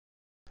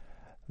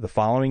The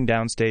following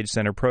Downstage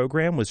Center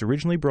program was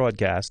originally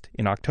broadcast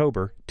in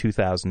October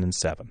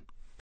 2007.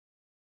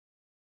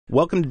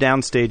 Welcome to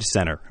Downstage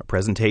Center, a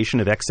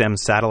presentation of XM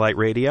Satellite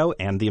Radio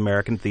and the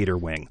American Theater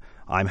Wing.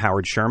 I'm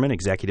Howard Sherman,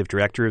 Executive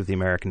Director of the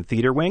American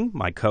Theater Wing.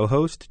 My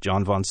co-host,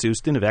 John Von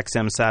Soosten of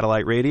XM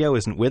Satellite Radio,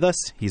 isn't with us.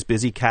 He's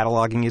busy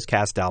cataloging his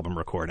cast album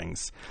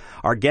recordings.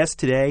 Our guest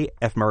today,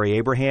 F. Murray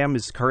Abraham,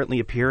 is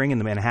currently appearing in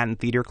the Manhattan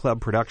Theater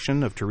Club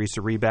production of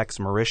Teresa Rebeck's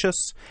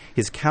Mauritius.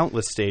 His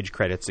countless stage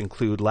credits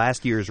include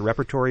last year's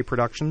repertory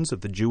productions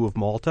of The Jew of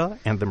Malta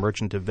and The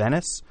Merchant of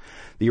Venice,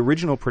 the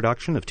original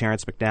production of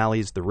Terrence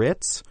McNally's The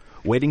Ritz,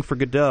 Waiting for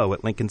Godot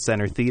at Lincoln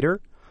Center Theater,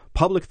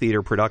 public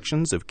theater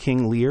productions of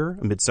King Lear,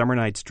 A Midsummer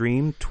Night's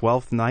Dream,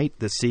 Twelfth Night,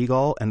 The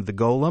Seagull, and The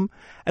Golem,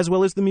 as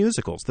well as the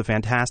musicals, The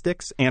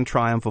Fantastics, and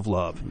Triumph of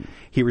Love.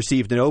 He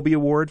received an Obie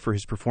Award for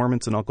his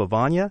performance in Uncle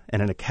Vanya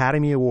and an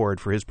Academy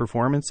Award for his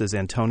performance as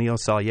Antonio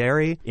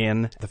Salieri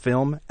in the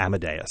film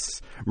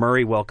Amadeus.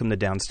 Murray, welcome to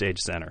Downstage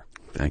Center.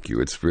 Thank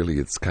you. It's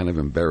kind of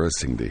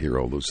embarrassing to hear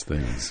all those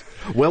things.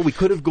 Well, we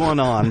could have gone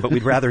on, but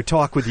we'd rather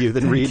talk with you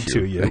than read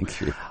to you. Thank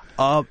you.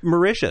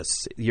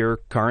 Mauritius, your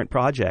current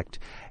project,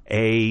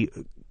 a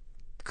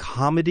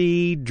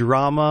comedy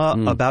drama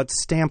about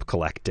stamp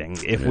collecting,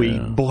 if we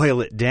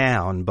boil it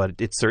down, but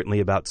it's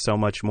certainly about so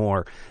much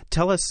more.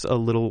 Tell us a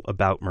little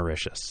about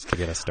Mauritius to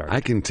get us started.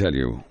 I can tell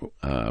you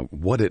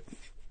what it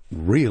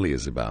really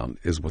is about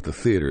is what the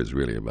theater is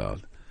really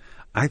about.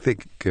 I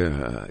think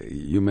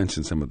you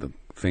mentioned some of the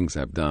things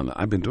I've done.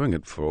 I've been doing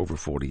it for over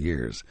 40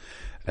 years,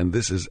 and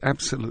this is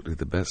absolutely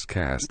the best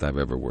cast I've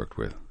ever worked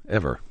with,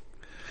 ever.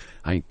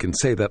 I can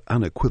say that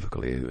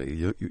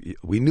unequivocally.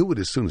 We knew it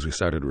as soon as we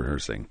started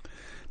rehearsing.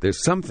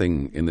 There's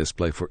something in this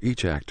play for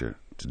each actor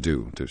to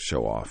do, to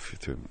show off,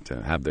 to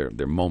have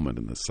their moment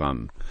in the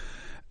sun.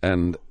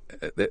 And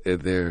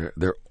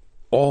they're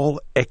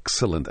all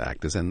excellent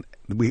actors, and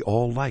we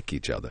all like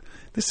each other.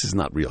 This is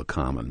not real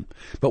common.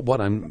 But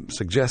what I'm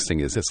suggesting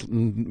is it's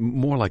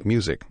more like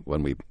music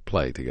when we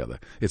play together.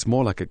 It's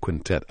more like a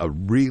quintet, a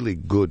really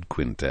good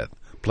quintet,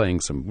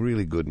 playing some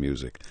really good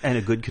music. And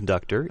a good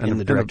conductor in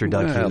the director,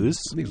 Doug Hughes.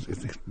 He's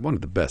one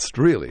of the best,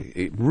 really.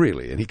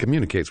 And he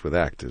communicates with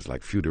actors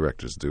like few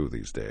directors do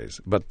these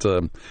days. But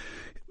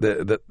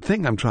the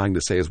thing I'm trying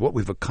to say is what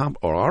we've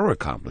are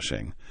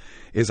accomplishing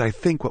is, I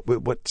think,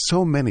 what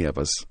so many of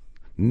us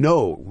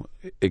know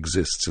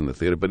exists in the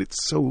theater, but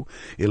it's so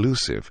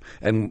elusive.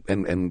 And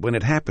when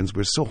it happens,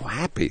 we're so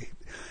happy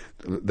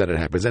that it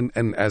happens.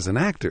 And as an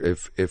actor,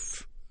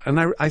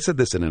 I said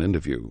this in an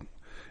interview.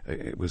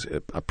 It was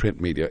a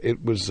print media.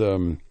 It was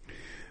print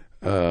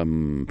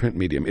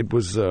medium. It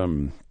was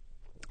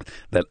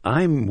that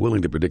I'm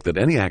willing to predict that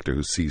any actor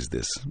who sees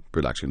this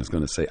production is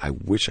going to say, "I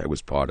wish I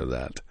was part of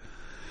that."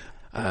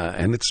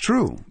 And it's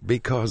true,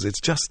 because it's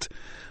just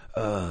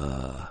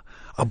a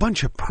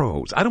bunch of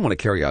prose. I don't want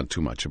to carry on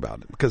too much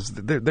about it, because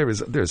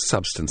there's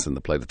substance in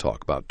the play to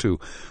talk about too.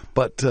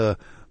 But the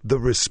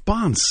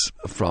response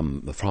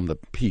from the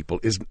people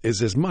is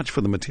as much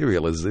for the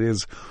material as it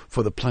is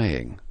for the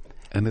playing.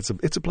 And it's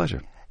a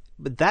pleasure.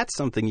 But that's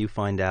something you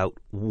find out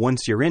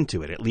once you're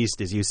into it, at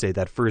least as you say,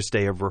 that first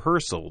day of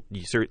rehearsal.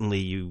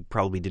 You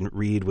probably didn't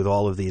read with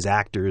all of these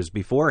actors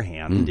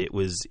beforehand.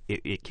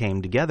 It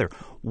came together.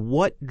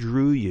 What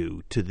drew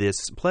you to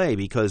this play?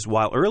 Because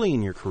while early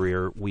in your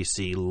career we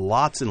see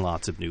lots and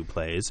lots of new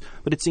plays,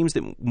 but it seems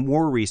that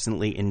more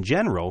recently, in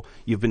general,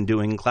 you've been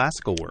doing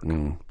classical work.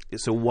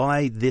 So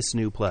why this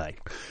new play?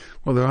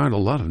 Well, there aren't a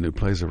lot of new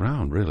plays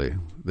around, really.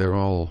 They're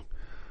all,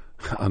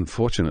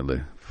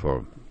 unfortunately,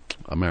 for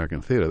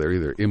American theater, they're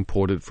either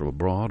imported from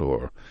abroad,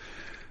 or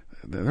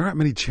there aren't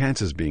many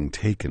chances being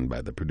taken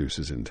by the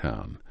producers in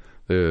town.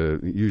 They're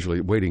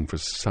usually waiting for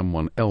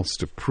someone else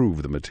to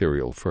prove the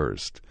material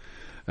first.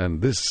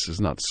 And this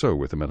is not so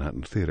with the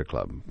Manhattan Theater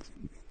Club,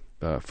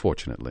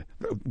 fortunately.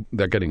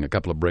 They're getting a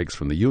couple of breaks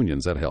from the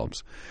unions, that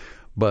helps.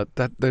 But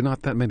there are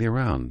not that many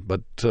around.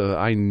 But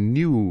I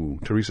knew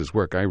Teresa's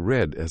work. I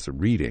read as a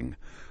reading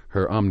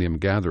her Omnium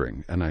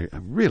Gathering, and I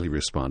really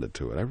responded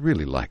to it. I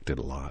really liked it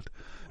a lot.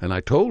 And I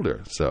told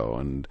her so.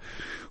 And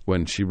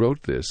when she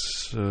wrote this,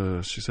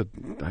 she said,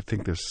 I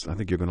think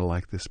you're going to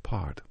like this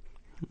part.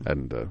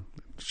 And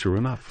sure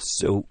enough.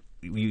 So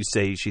you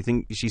say she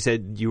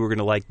said you were going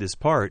to like this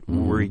part.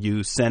 Were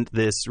you sent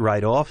this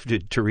right off?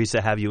 Did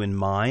Teresa have you in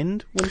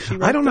mind when she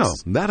wrote I don't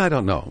this? know. That I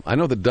don't know. I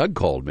know that Doug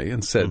called me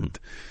and said,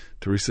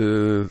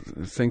 Teresa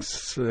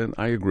thinks, and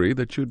I agree,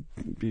 that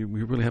we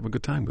really have a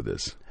good time with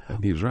this.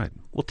 And he was right.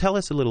 Well, tell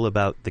us a little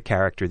about the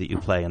character that you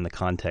play in the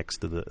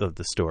context of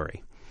the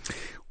story.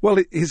 Well,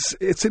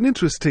 it's an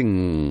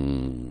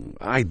interesting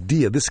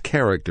idea, this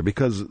character,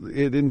 because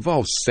it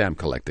involves stamp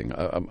collecting,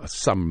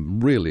 some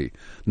really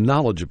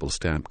knowledgeable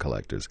stamp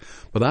collectors.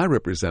 But I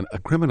represent a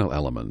criminal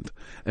element,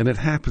 and it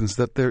happens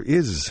that there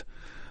is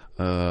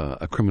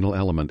a criminal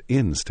element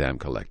in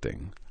stamp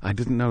collecting. I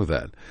didn't know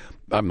that.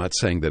 I'm not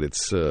saying that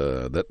it's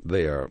that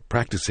they are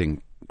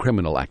practicing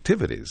criminal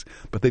activities,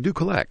 but they do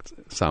collect.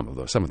 Some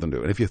of them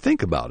do. And if you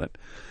think about it,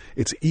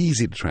 it's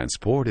easy to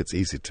transport, it's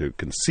easy to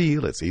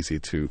conceal, it's easy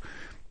to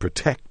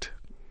protect.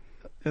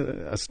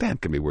 a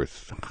stamp can be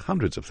worth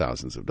hundreds of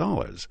thousands of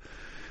dollars.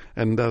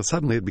 And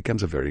suddenly it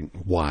becomes a very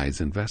wise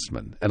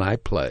investment. And I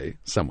play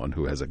someone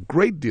who has a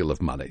great deal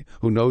of money,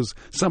 who knows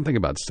something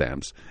about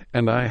stamps,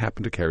 and I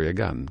happen to carry a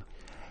gun.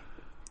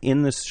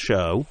 In this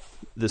show,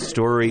 the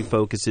story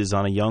focuses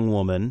on a young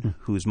woman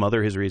whose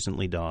mother has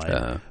recently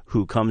died,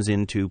 who comes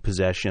into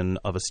possession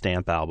of a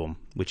stamp album,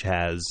 which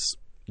has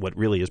what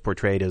really is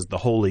portrayed as the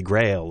holy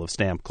grail of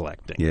stamp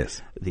collecting.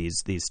 Yes.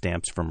 These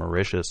stamps from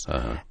Mauritius.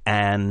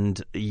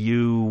 And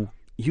you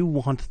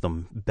want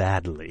them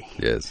badly.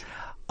 Yes.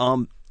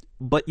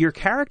 But your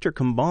character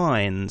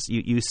combines,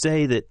 you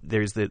say that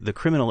there's the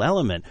criminal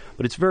element,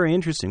 but it's very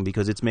interesting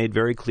because it's made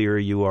very clear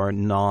you are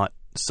not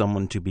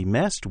someone to be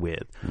messed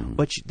with.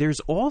 But there's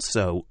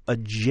also a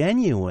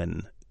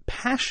genuine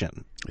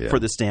passion for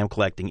the stamp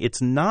collecting.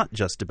 It's not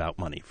just about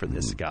money for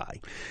this guy.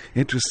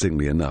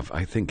 Interestingly enough,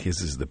 I think his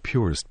is the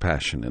purest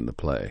passion in the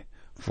play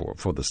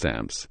for the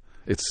stamps.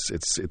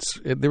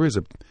 There is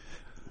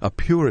a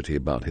purity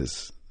about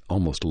his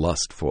almost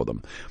lust for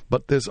them.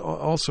 But there's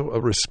also a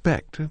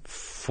respect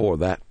for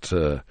that,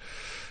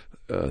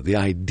 the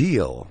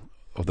ideal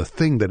of the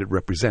thing that it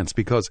represents.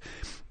 Because,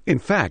 in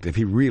fact, if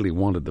he really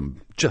wanted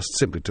them just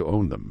simply to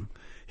own them,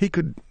 he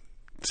could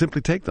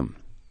simply take them.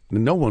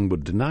 No one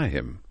would deny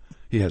him.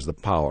 He has the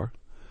power,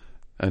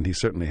 and he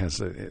certainly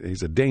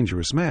he's a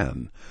dangerous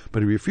man.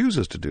 But he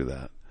refuses to do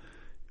that.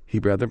 He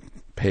rather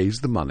pays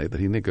the money that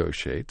he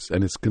negotiates,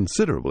 and it's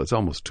considerable. It's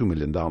almost $2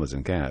 million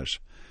in cash.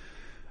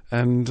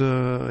 And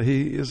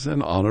he is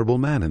an honorable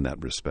man in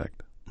that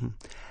respect.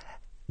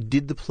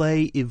 Did the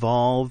play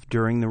evolve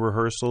during the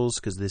rehearsals?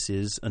 Because this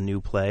is a new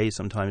play.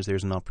 Sometimes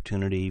there's an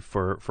opportunity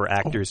for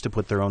actors to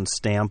put their own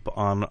stamp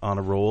on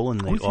a role,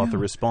 and the author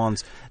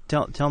responds.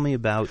 Tell me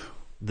about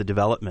the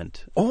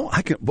development. All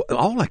I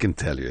can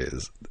tell you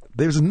is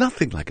there's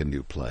nothing like a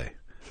new play.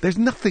 There's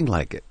nothing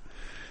like it.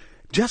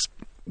 Just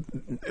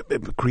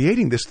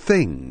creating this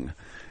thing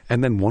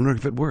and then wondering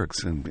if it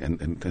works,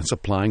 and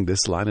supplying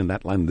this line and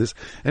that line and this.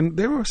 And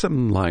there were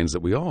some lines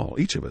that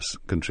each of us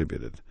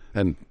contributed.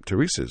 And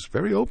Teresa's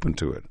very open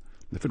to it.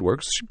 If it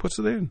works, she puts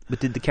it in. But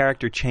did the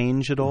character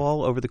change at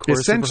all over the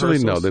course of rehearsals?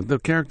 Essentially, no. The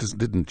characters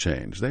didn't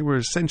change. They were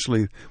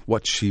essentially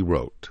what she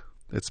wrote.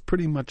 It's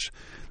pretty much,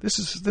 this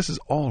is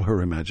all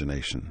her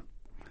imagination.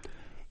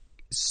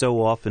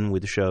 So often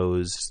with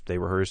shows, they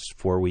rehearse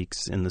 4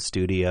 weeks in the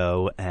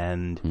studio,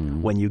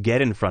 and when you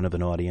get in front of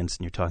an audience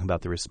and you're talking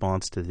about the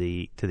response to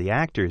the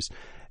actors,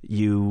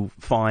 you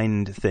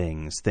find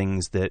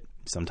things that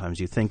sometimes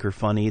you think are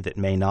funny that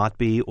may not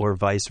be, or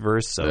vice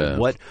versa.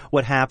 Yeah.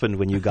 What happened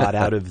when you got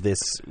out of this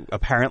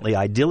apparently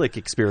idyllic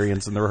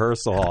experience in the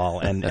rehearsal hall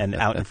and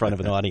out in front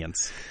of an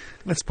audience?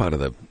 That's part of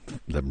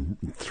the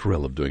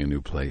thrill of doing a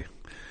new play.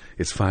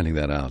 It's finding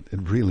that out. It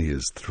really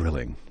is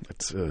thrilling.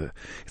 It's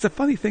a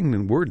funny thing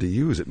and word to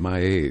use at my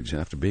age,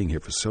 after being here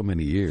for so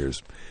many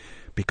years,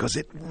 because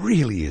it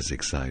really is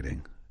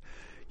exciting.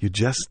 You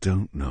just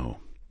don't know.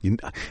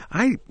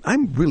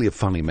 I'm really a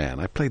funny man.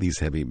 I play these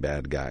heavy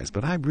bad guys,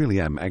 but I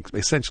really am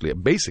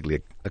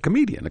basically a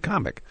comedian, a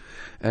comic.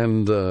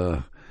 And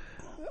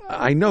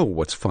I know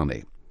what's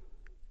funny.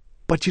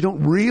 But you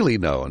don't really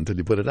know until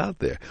you put it out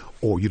there.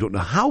 Or you don't know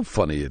how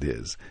funny it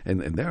is.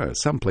 And there are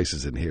some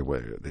places in here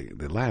where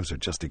the laughs are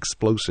just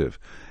explosive,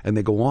 and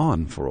they go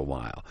on for a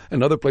while.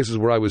 And other places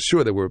where I was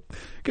sure there were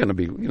going to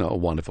be,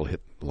 wonderful hit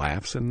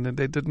laughs, and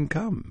they didn't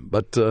come.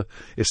 But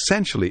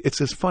essentially,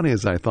 it's as funny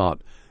as I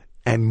thought,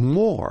 and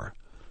more.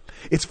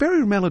 It's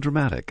very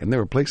melodramatic, and there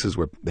are places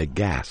where they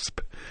gasp.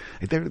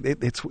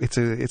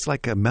 It's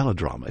like a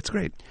melodrama. It's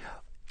great.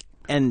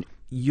 And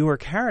your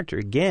character,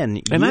 again,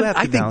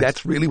 I think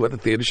that's really what the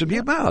theater should be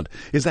about,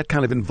 is that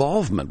kind of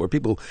involvement where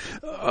people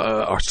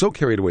are so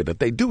carried away that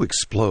they do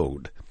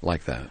explode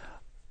like that.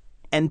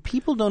 And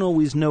people don't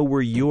always know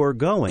where you're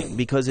going,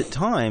 because at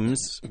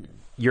times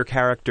your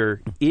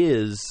character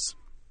is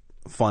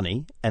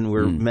funny,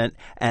 and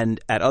and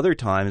at other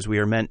times we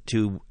are meant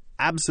to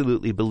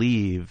absolutely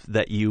believe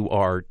that you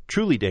are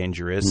truly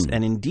dangerous,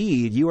 and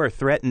indeed you are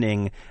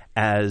threatening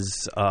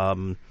as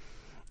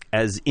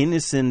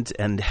innocent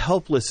and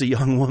helpless a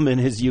young woman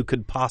as you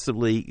could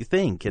possibly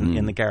think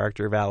in the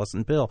character of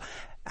Alison Pill.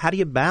 How do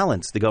you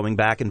balance the going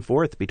back and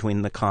forth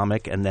between the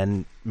comic and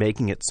then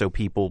making it so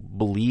people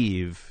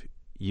believe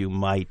you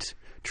might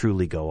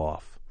truly go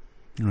off?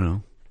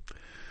 Well,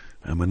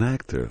 I'm an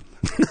actor.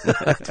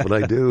 That's what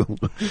I do.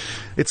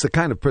 It's the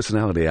kind of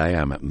personality I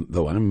am,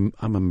 though. I'm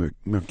a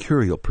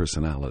mercurial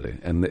personality,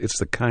 and it's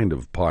the kind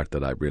of part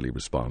that I really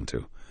respond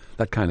to.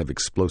 That kind of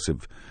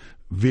explosive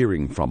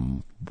veering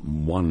from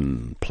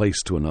one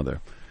place to another.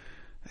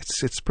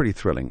 It's pretty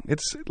thrilling.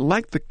 It's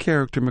like the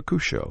character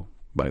Mercutio,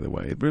 by the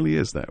way. It really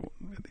is that.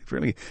 It's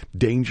really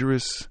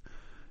dangerous,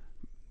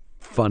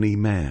 funny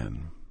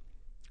man.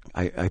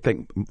 I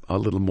think a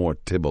little more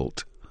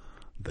Tybalt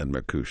than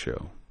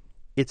Mercutio.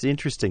 It's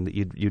interesting that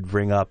you'd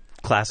bring up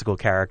classical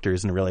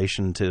characters in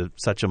relation to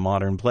such a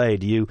modern play.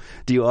 Do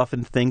you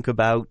often think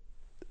about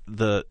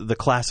the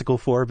classical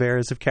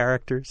forebears of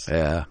characters?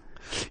 Yeah.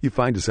 you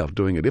find yourself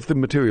doing it if the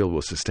material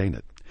will sustain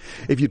it.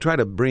 If you try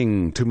to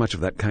bring too much of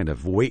that kind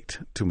of weight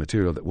to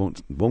material that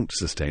won't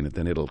sustain it,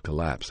 then it'll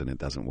collapse and it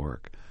doesn't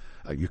work.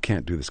 You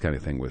can't do this kind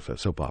of thing with a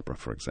soap opera,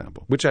 for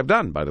example, which I've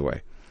done, by the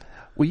way.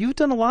 Well, you've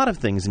done a lot of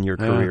things in your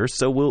career,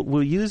 so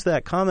we'll use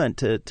that comment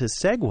to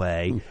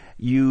segue.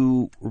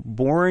 You were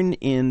born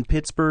in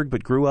Pittsburgh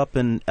but grew up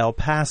in El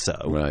Paso.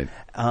 Right.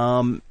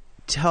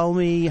 Tell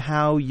me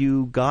how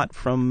you got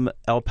from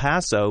El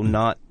Paso,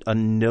 not a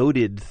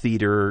noted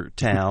theater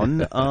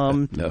town,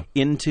 No.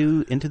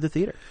 into the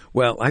theater.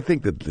 Well, I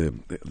think that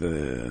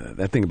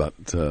that thing about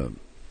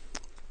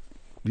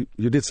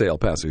you did say El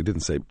Paso, you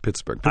didn't say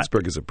Pittsburgh.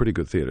 Pittsburgh is a pretty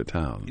good theater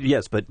town.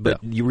 Yes, but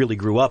you really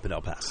grew up in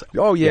El Paso.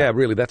 Oh, yeah,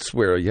 really. That's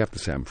where you have to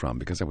say I'm from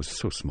because I was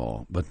so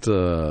small. But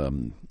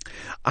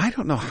I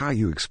don't know how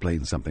you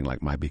explain something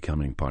like my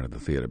becoming part of the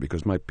theater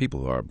because my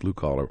people are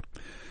blue-collar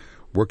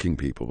working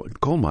people,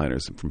 coal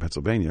miners from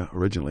Pennsylvania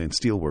originally, and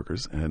steel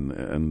workers.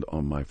 And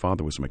my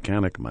father was a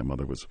mechanic. My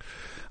mother was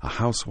a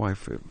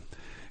housewife.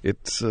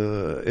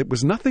 It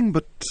was nothing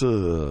but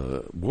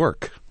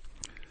work.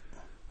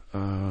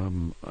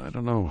 I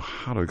don't know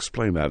how to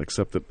explain that,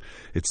 except that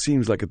it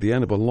seems like at the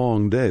end of a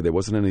long day, there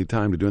wasn't any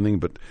time to do anything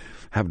but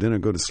have dinner,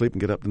 go to sleep,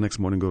 and get up the next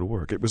morning and go to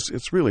work. It was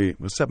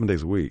 7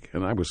 days a week,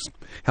 and I was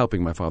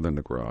helping my father in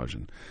the garage.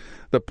 And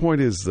the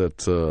point is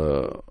that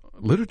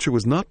literature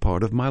was not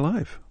part of my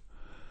life,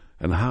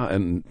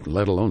 and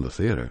let alone the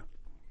theater.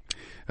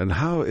 And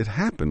how it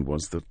happened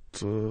was that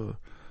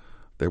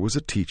there was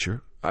a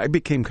teacher. I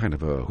became kind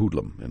of a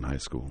hoodlum in high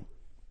school,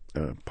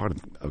 part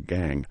of a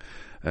gang.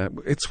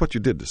 It's what you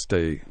did to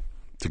stay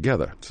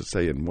together, to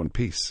stay in one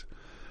piece.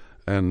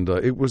 And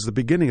it was the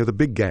beginning of the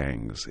big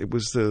gangs. It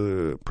was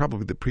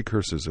probably the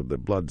precursors of the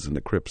Bloods and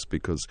the Crips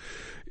because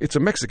it's a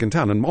Mexican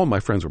town, and all my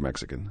friends were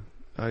Mexican.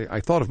 I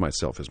thought of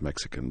myself as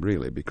Mexican,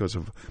 really, because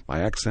of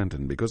my accent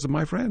and because of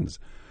my friends.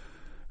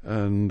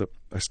 And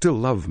I still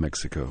love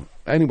Mexico.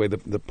 Anyway,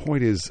 the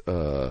point is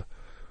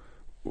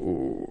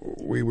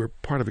we were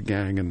part of a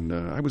gang, and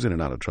I was in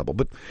and out of trouble.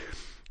 But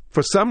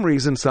for some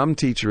reason, some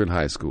teacher in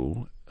high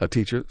school, a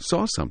teacher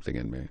saw something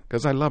in me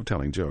because I love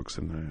telling jokes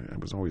and I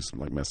was always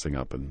like messing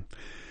up. And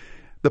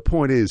the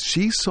point is,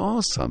 she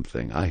saw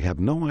something. I have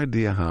no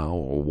idea how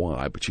or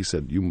why, but she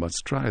said, "You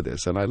must try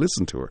this." And I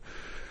listened to her.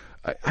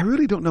 I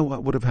really don't know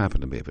what would have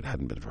happened to me if it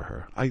hadn't been for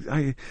her.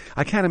 I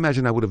can't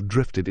imagine I would have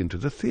drifted into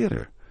the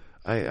theater.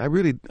 I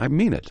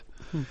mean it.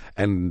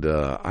 And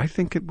I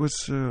think it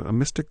was a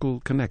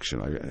mystical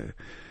connection.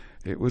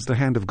 It was the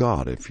hand of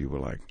God, if you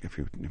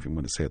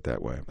want to say it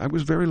that way. I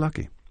was very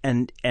lucky.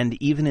 And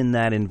even in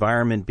that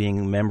environment, being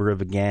a member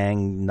of a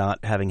gang, not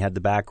having had the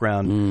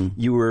background,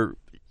 you were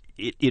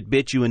it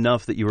bit you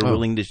enough that you were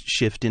willing to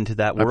shift into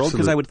that world?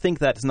 Because I would think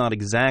that's not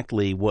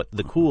exactly what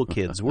the cool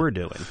kids were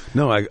doing.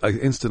 No, I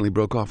instantly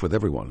broke off with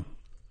everyone.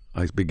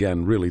 I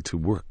began really to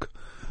work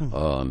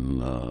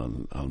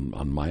on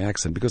my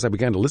accent because I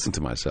began to listen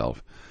to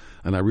myself,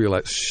 and I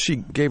realized she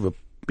gave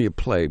me a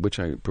play which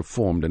I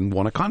performed and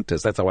won a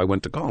contest. That's how I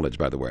went to college,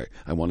 by the way.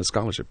 I won a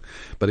scholarship,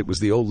 but it was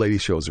the Old Lady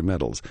Shows Her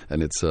Medals,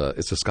 and it's a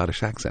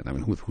Scottish accent. I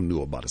mean, who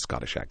knew about a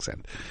Scottish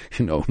accent?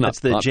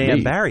 That's the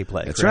J.M. Barrie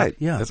play. That's correct? right.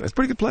 Yeah, it's a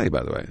pretty good play,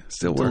 by the way.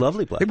 Still it's works. a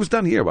lovely play. It was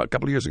done here about a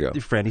couple of years ago.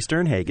 Franny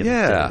Sternhagen.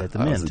 Yeah, at the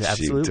Mint.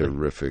 Absolutely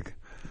terrific.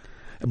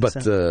 But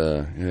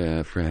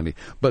yeah, Franny.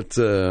 But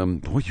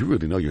boy, you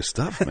really know your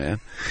stuff, man.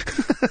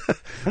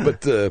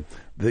 But the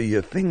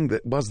thing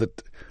that was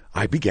that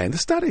I began to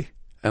study.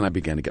 And I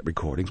began to get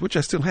recordings, which I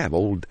still have,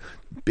 old,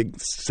 big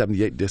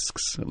 78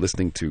 discs,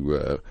 listening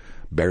to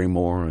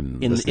Barrymore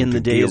and in the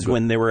days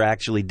when there were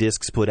actually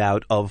discs put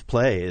out of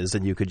plays,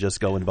 and you could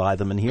just go and buy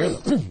them and hear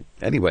them.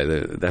 Anyway,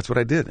 that's what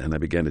I did, and I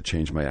began to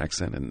change my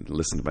accent and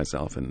listen to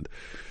myself and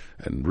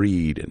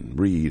read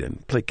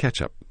and play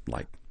catch up.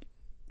 Like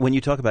when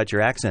you talk about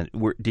your accent,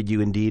 did you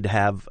indeed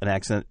have an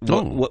accent?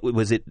 What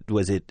was it?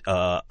 Was it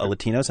a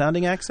Latino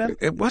sounding accent?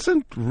 It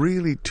wasn't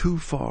really too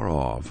far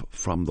off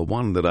from the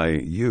one that I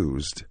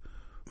used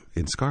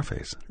in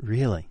Scarface.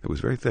 Really? It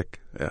was very thick.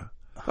 Yeah,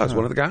 I was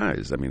one of the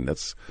guys. I mean,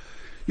 that's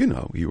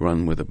you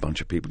run with a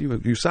bunch of people.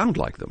 You sound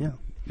like them.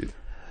 Yeah.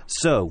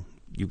 So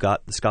you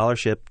got the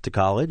scholarship to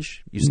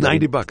college. You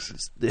 $90.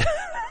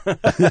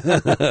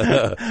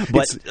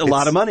 But a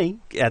lot of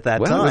money at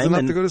that time. It was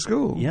enough to go to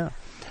school. Yeah.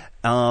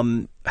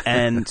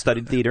 And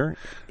studied theater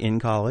in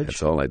college.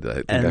 That's all I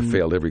did. I think I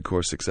failed every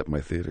course except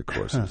my theater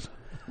courses.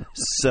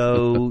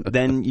 So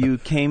then you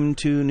came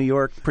to New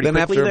York pretty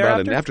quickly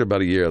thereafter? After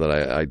about a year that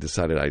I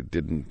decided I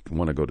didn't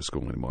want to go to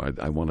school anymore.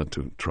 I wanted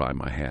to try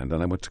my hand,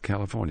 and I went to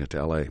California, to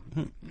L.A.,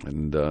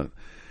 and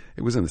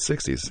it was in the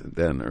 60s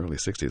then, early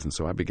 60s, and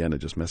so I began to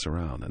just mess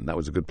around, and that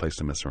was a good place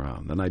to mess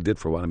around. And I did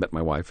for a while. I met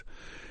my wife,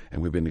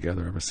 and we've been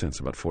together ever since,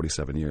 about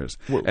 47 years.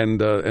 Whoa. And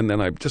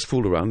then I just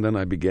fooled around. Then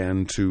I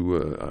began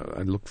to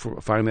I looked for.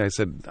 Finally, I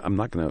said, I'm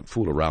not going to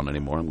fool around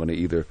anymore. I'm going to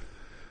either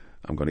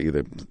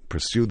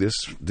pursue this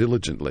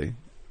diligently,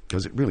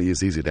 because it really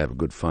is easy to have a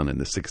good fun in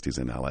the 60s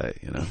in L.A.,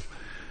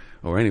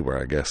 or anywhere,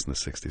 I guess, in the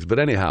 60s. But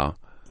anyhow,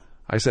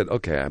 I said,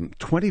 okay, I'm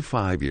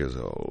 25 years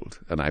old,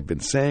 and I've been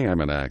saying I'm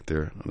an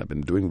actor, and I've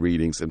been doing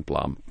readings and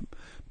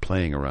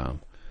playing around.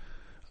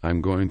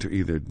 I'm going to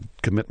either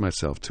commit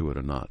myself to it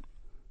or not.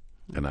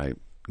 And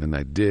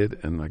I did,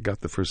 and I got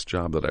the first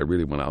job that I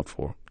really went out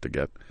for to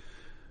get.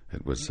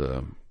 It was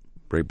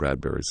Ray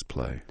Bradbury's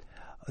play.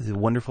 The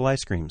Wonderful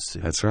Ice Cream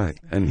Suit. That's right.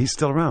 And he's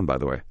still around, by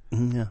the way.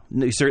 Yeah.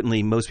 No,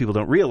 certainly, most people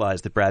don't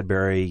realize that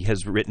Bradbury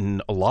has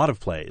written a lot of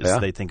plays. Yeah.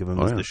 They think of him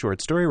as the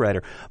short story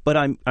writer. But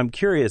I'm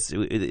curious.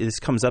 This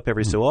comes up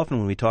every so often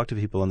when we talk to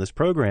people on this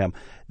program,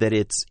 that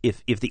it's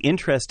if the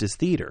interest is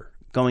theater,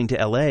 going to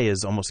L.A.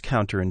 is almost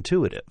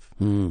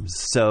counterintuitive.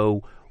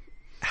 So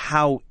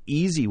how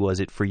easy was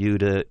it for you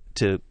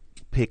to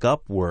pick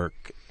up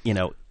work,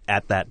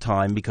 at that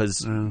time?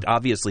 Because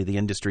obviously the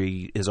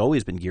industry has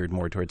always been geared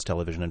more towards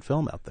television and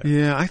film out there.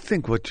 Yeah, I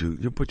think what you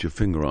put your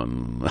finger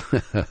on.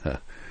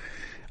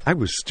 I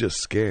was just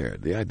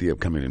scared. The idea of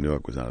coming to New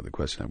York was out of the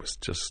question. I was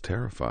just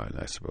terrified,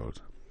 I suppose.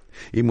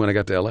 Even when I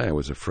got to L.A., I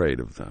was afraid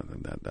of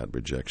that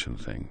rejection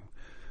thing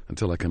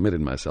until I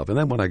committed myself. And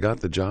then when I got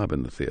the job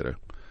in the theater,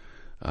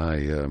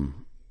 I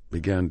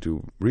began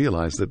to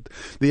realize that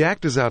the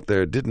actors out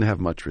there didn't have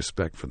much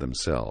respect for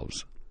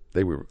themselves.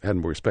 They had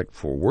more respect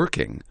for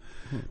working.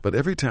 But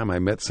every time I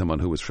met someone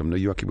who was from New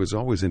York, he was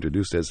always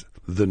introduced as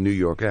the New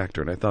York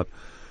actor. And I thought,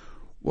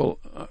 well,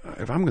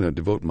 if I'm going to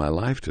devote my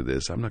life to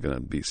this, I'm not going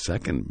to be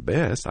second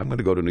best. I'm going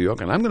to go to New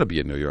York, and I'm going to be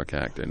a New York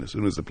actor. And as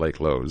soon as the play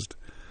closed,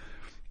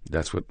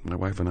 that's what my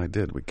wife and I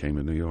did. We came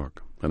to New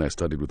York, and I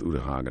studied with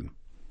Uta Hagen.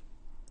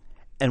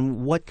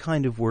 And what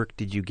kind of work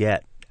did you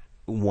get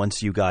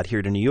once you got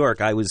here to New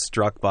York? I was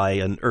struck by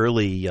an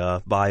early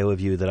bio of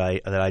you that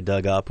I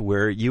dug up,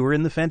 where you were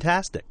in the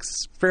Fantastics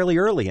fairly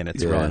early in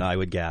its run, I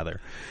would gather.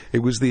 It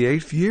was the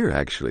 8th year,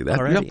 actually.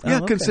 Already?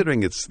 Okay.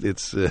 Considering it's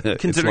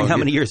considering how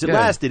many years it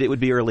lasted, it would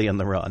be early in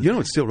the run.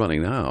 It's still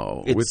running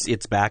now.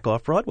 It's back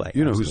off Broadway.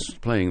 You know who's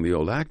playing the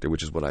old actor,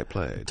 which is what I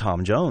played?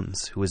 Tom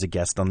Jones, who was a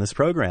guest on this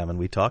program, and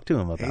we talked to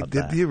him about that.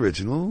 He did the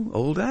original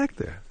old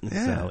actor.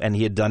 Yeah. And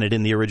he had done it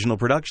in the original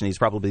production. He's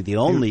probably the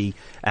only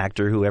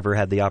actor who ever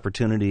had the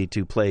opportunity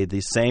to play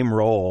the same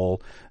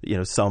role,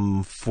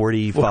 some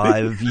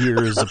 45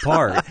 years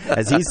apart.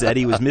 As he said,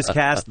 he was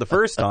miscast the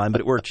first time,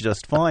 but it worked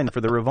just fine for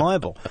the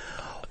revival.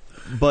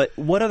 But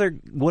what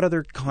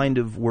other kind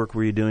of work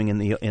were you doing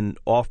in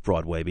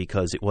off-Broadway?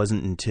 Because it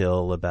wasn't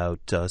until about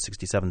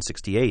 67,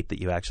 68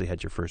 that you actually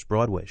had your first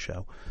Broadway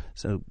show.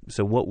 So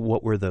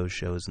what were those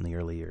shows in the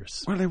early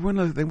years? Well, they weren't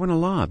a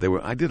lot.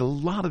 I did a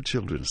lot of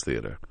children's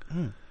theater.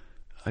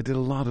 I did a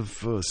lot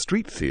of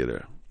street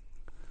theater,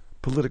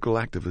 political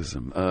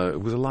activism.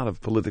 It was a lot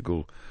of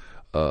political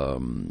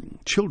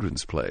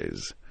children's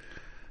plays.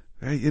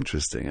 Very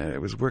interesting. I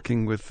was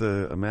working with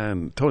a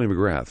man, Tony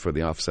McGrath, for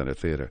the Off-Center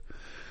Theater.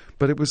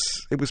 But it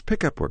was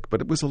pickup work.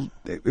 But it was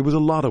a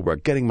lot of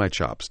work getting my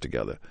chops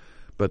together.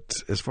 But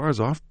as far as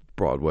off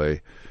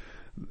Broadway,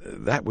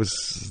 that was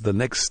the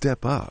next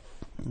step up.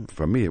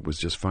 For me, it was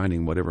just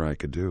finding whatever I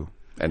could do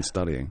and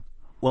studying.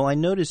 Well, I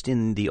noticed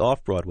in the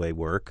off Broadway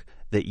work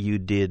that you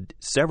did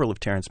several of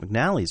Terrence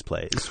McNally's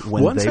plays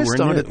when once they were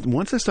new.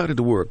 Once I started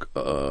to work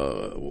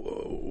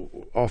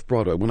off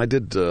Broadway, when I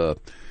did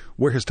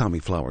Where Has Tommy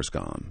Flowers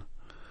Gone?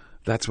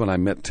 That's when I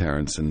met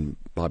Terrence and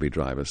Bobby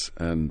Drivas,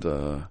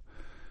 and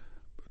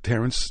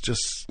Terrence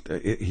just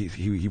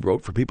he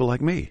wrote for people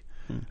like me,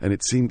 and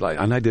it seemed like,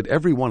 and I did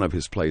every one of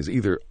his plays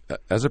either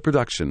as a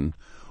production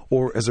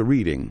or as a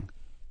reading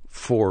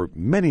for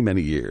many,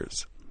 many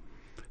years.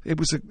 It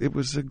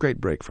was a great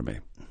break for me.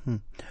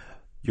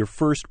 Your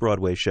first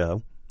Broadway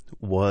show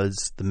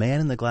was The Man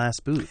in the Glass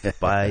Booth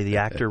by the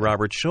actor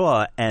Robert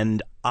Shaw,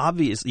 and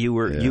obviously you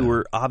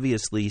were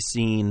obviously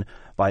seen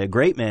by a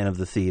great man of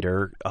the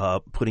theater,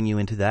 putting you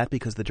into that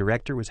because the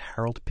director was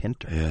Harold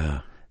Pinter.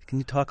 Yeah. Can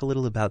you talk a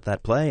little about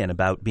that play and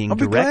about being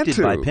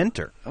directed by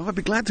Pinter? Oh, I'd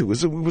be glad to.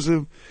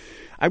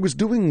 I was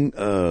doing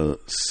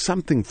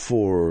something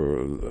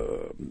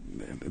for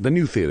the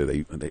New Theater,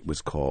 it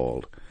was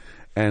called.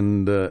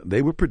 And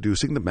they were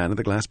producing The Man in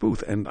the Glass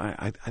Booth. And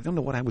I don't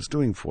know what I was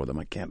doing for them.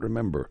 I can't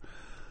remember.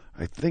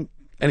 I think,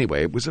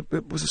 anyway, it was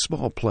a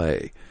small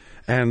play.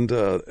 And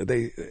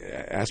they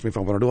asked me if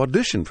I wanted to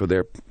audition for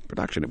their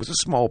production. It was a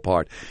small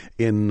part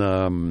in,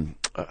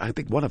 I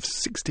think, one of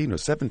 16 or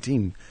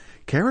 17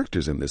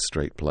 characters in this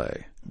straight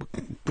play.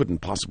 Couldn't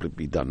possibly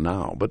be done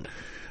now. But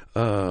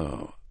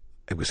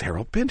it was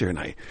Harold Pinter. And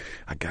I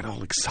got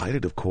all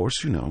excited, of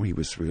course. He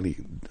was really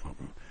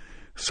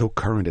so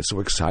current and so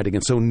exciting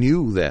and so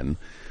new then.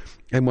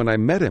 And when I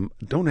met him,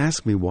 don't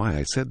ask me why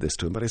I said this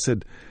to him, but I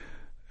said,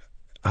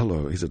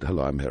 hello. He said,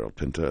 hello, I'm Harold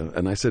Pinter.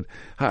 And I said,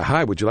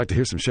 hi, would you like to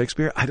hear some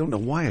Shakespeare? I don't know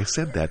why I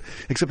said that,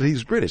 except that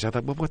he's British. I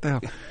thought, well, what the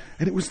hell?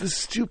 And it was the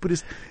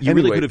stupidest. You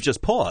really could have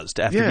just paused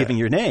after giving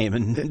your name,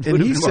 and it would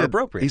have been more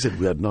appropriate. He said,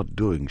 we are not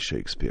doing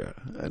Shakespeare.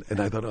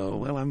 And I thought, oh,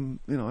 well,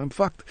 I'm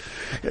fucked.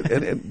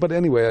 But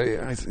anyway,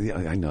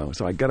 I know.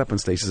 So I got up on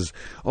stage and says,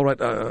 all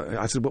right,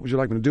 I said, what would you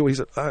like me to do? He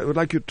said, I would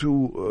like you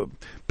to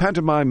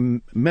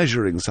pantomime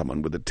measuring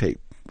someone with a tape,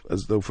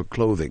 as though for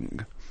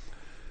clothing.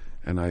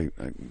 And I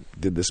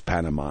did this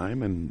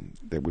pantomime, and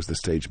there was the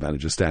stage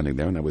manager standing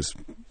there, and I was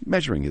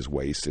measuring his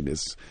waist and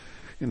his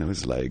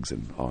legs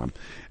and arm.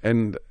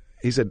 And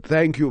he said,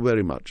 "Thank you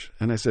very much."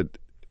 And I said,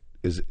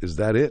 Is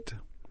that it?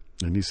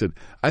 And he said,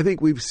 "I think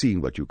we've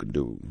seen what you can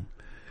do."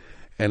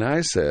 And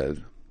I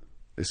said,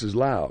 this is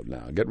loud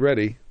now, get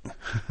ready.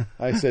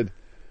 I said,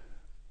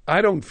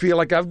 "I don't feel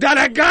like I've done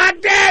a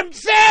goddamn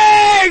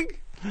thing!"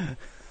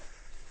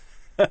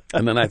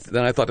 And then I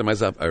thought to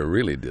myself, I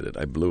really did it.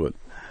 I blew it.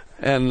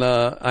 And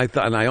I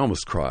thought, and I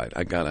almost cried.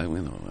 I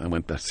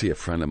went to see a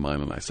friend of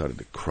mine, and I started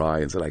to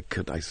cry and said, I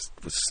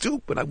was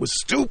stupid. I was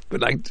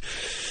stupid.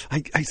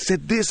 I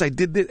said this, I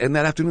did this. And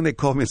that afternoon they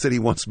called me and said he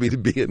wants me to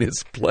be in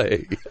his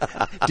play.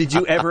 Did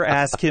you ever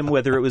ask him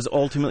whether it was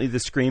ultimately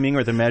the screaming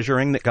or the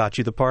measuring that got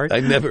you the part?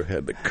 I never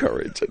had the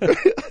courage.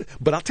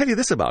 But I'll tell you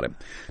this about him.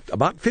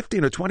 About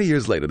 15 or 20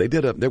 years later,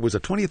 there was a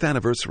 20th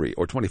anniversary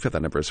or 25th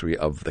anniversary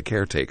of The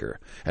Caretaker,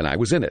 and I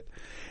was in it.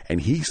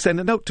 And he sent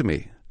a note to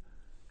me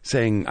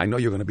saying, "I know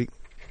you're going to be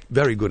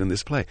very good in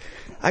this play."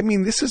 I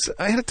mean,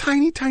 I had a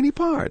tiny, tiny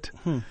part.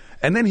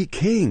 And then he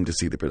came to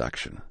see the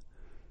production,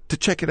 to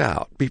check it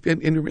out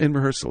in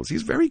rehearsals.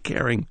 He's very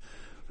caring,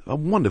 a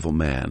wonderful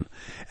man.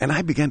 And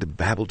I began to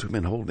babble to him,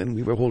 and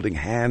we were holding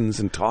hands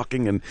and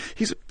talking, and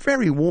he's a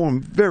very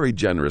warm, very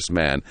generous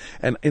man.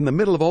 And in the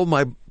middle of all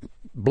my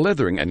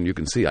blithering, and you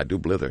can see I do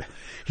blither,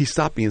 he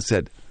stopped me and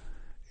said,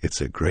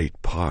 "It's a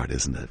great part,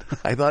 isn't it?"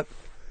 I thought,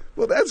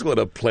 well, that's what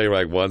a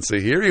playwright wants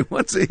to hear. He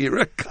wants to hear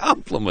a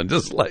compliment,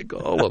 just like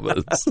all of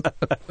us.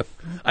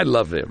 I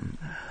love him.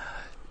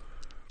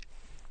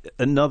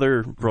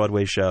 Another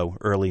Broadway show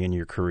early in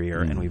your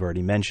career, and we've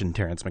already mentioned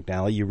Terrence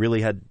McNally. You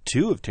really had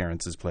two of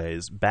Terrence's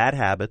plays. Bad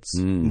Habits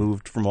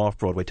moved from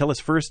off-Broadway. Tell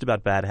us first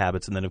about Bad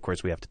Habits, and then, of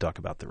course, we have to talk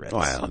about the Ritz.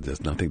 Well,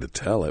 there's nothing to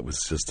tell. It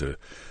was just a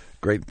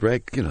great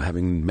break,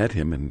 having met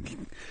him,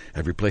 and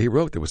every play he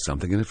wrote, there was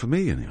something in it for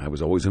me, and I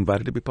was always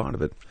invited to be part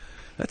of it.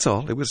 That's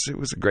all. It was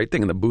a great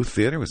thing. And the Booth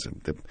Theater was,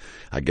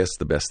 I guess,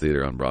 the best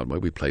theater on Broadway.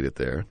 We played it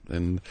there.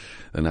 And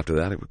then after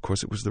that, of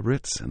course, it was the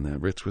Ritz. And the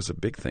Ritz was a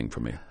big thing for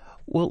me.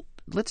 Well,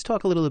 let's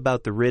talk a little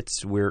about the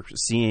Ritz. We're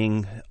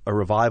seeing a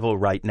revival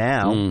right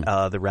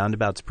now, the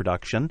Roundabouts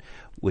production,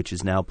 which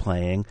is now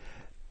playing.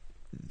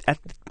 At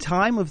the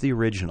time of the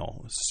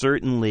original,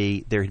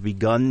 certainly there had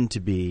begun to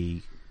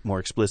be more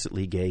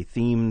explicitly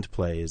gay-themed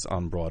plays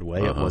on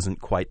Broadway. It wasn't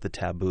quite the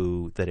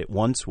taboo that it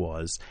once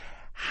was.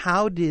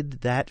 How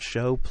did that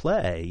show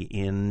play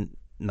in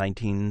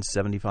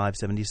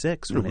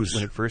 1975-76 when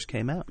it first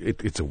came out?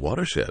 It's a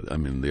watershed. I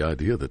mean, the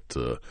idea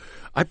that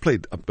I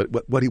played,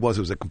 but what he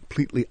was a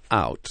completely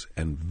out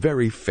and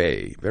very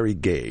very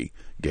gay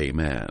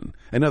man.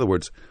 In other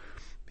words,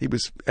 he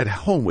was at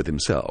home with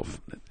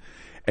himself,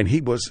 and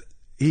he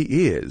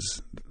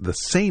is the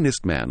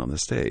sanest man on the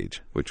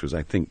stage, which was,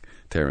 I think,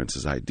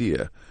 Terrence's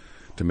idea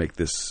to make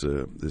this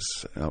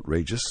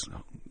outrageous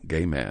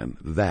gay man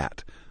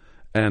that.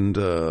 And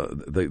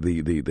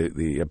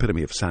the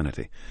epitome of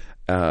sanity.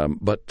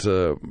 But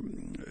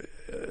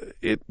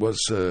it was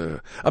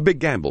a big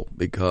gamble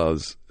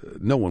because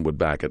no one would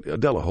back it.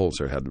 Adela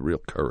Holzer had the real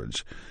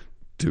courage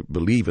to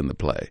believe in the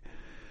play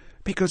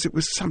because it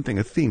was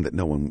a theme that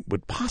no one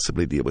would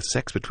possibly deal with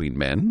sex between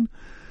men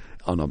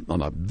on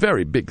a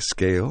very big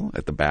scale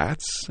at the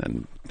Bats.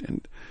 And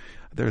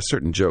there are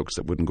certain jokes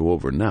that wouldn't go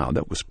over now.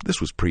 This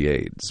was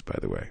pre-AIDS, by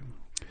the way.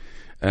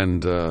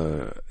 And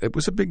it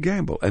was a big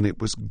gamble, and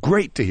it was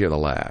great to hear the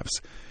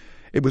laughs.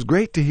 It was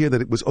great to hear that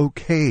it was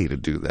okay to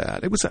do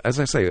that. It was, as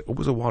I say, it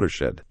was a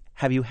watershed.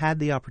 Have you had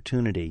the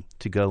opportunity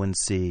to go and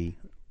see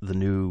the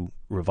new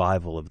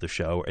revival of the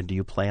show, and do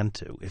you plan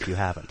to, if you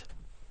haven't?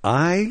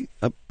 I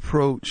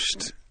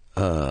approached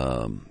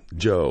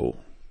Joe,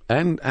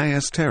 and I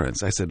asked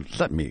Terrence. I said,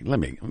 let me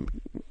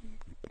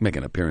make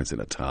an appearance in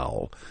a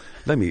towel.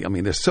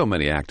 There's so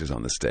many actors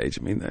on the stage.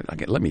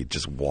 Let me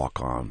just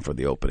walk on for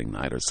the opening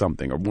night or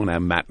something, or one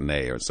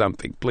matinee or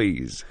something,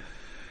 please.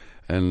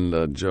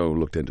 And Joe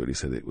looked into it. He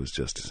said it was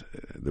just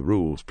the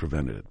rules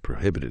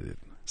prohibited it.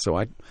 So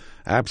I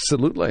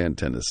absolutely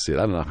intend to see it.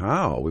 I don't know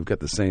how. We've got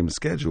the same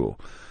schedule.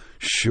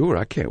 Sure,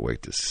 I can't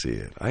wait to see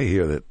it. I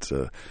hear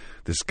that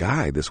this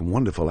guy, this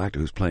wonderful actor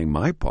who's playing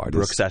my part,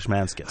 Brooks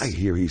Ashmanskas. I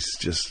hear he's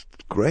just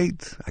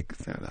great.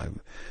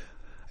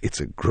 It's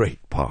a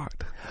great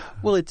part.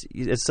 Well, it's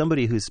as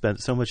somebody who's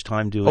spent so much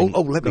time doing.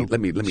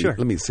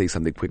 Let me say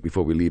something quick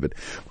before we leave it.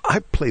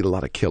 I've played a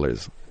lot of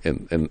killers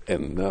in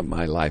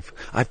my life.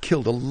 I've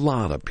killed a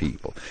lot of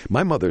people.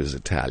 My mother is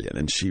Italian,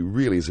 and she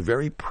really is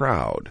very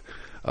proud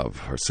of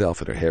herself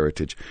and her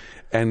heritage,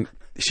 and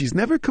she's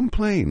never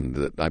complained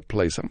that I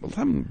play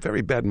some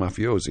very bad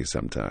mafiosi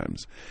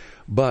sometimes.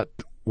 But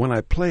when I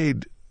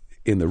played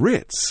in the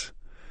Ritz,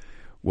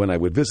 when I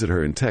would visit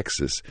her in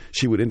Texas,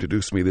 she would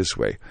introduce me this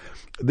way.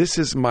 This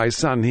is my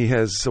son. He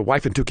has a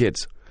wife and 2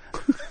 kids.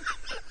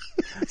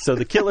 So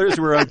the Killers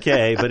were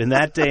okay, but in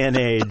that day and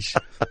age,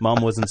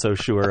 Mom wasn't so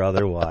sure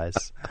otherwise.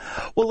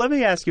 Well, let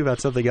me ask you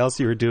about something else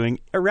you were doing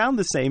around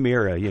the same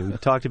era. You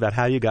talked about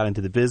how you got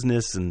into the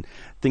business and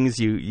things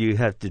you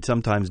have to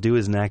sometimes do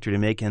as an actor to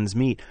make ends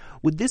meet.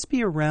 Would this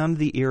be around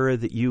the era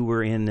that you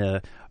were in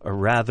a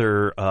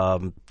rather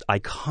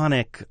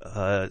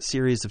iconic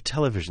series of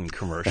television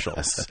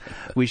commercials?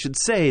 We should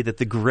say that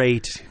the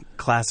great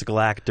classical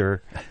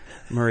actor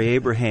Murray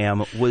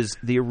Abraham was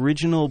the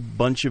original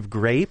bunch of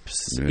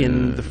grapes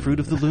in the Fruit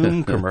of the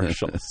Loom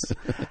commercials.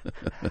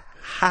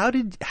 How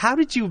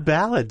did you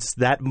balance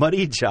that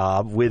muddy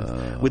job with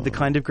the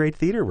kind of great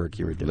theater work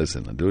you were doing?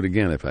 Listen, I'd do it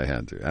again if I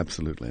had to.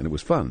 Absolutely. And it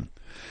was fun.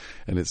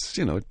 And it's,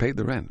 it paid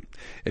the rent.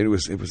 It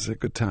was a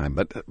good time.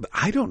 But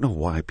I don't know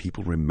why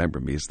people remember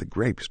me as the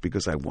grapes,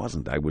 because I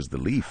wasn't. I was the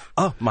leaf.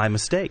 Oh, my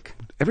mistake.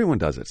 Everyone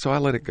does it, so I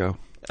let it go.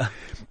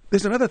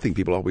 There's another thing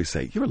people always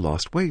say. You're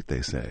lost weight,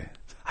 they say.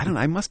 I don't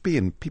know. I must be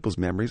in people's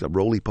memories a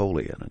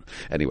roly-poly.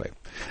 Anyway,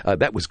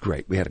 that was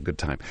great. We had a good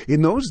time.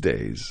 In those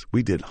days,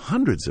 we did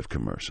hundreds of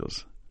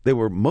commercials. They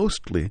were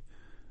mostly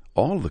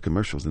all the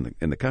commercials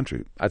in the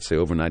country. I'd say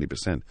over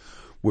 90%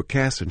 were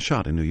cast and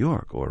shot in New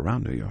York or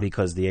around New York.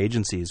 Because the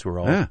agencies were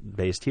all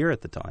based here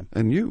at the time.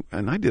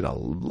 And I did a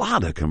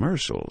lot of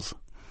commercials.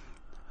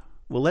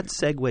 Well, let's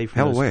segue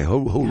from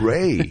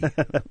hooray!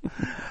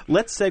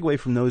 Let's segue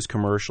from those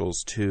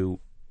commercials to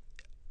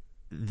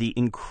the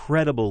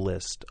incredible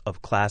list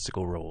of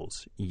classical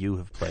roles you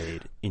have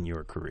played in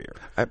your career.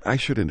 I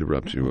should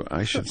interrupt you.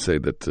 I should say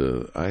that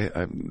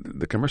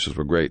the commercials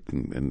were great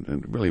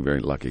and really very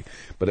lucky.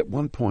 But at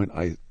one point,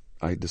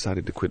 I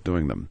decided to quit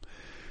doing them.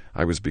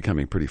 I was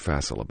becoming pretty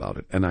facile about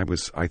it, and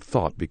I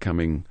thought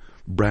becoming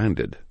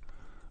branded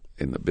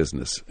in the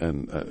business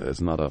and as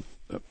not a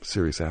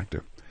serious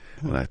actor.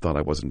 And I thought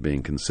I wasn't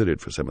being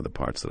considered for some of the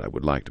parts that I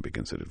would like to be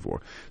considered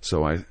for.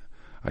 So I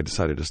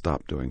decided to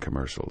stop doing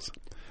commercials.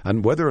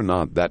 And whether or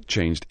not that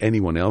changed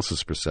anyone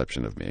else's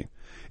perception of me,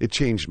 it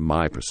changed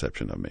my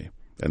perception of me.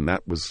 And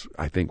that was,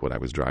 I think, what I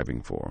was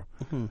driving for.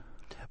 Mm-hmm.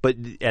 But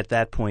at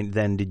that point,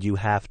 then, did you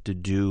have to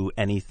do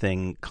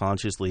anything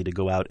consciously to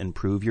go out and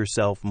prove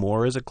yourself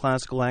more as a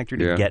classical actor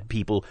to get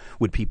people?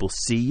 Would people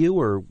see you,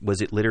 or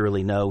was it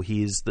literally no?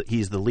 He's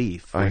the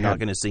leaf. We're not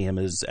going to see him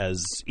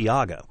as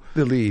Iago.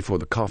 The leaf, or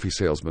the coffee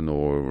salesman,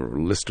 or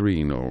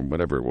Listerine, or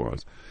whatever it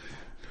was.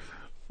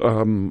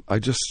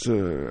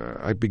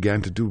 I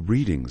began to do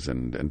readings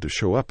and to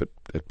show up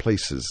at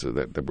places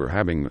that were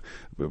having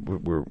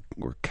were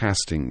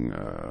casting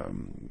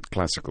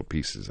classical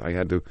pieces. I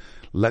had to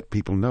let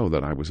people know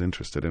that I was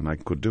interested and I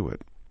could do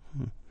it.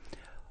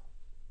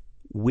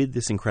 With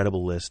this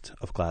incredible list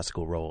of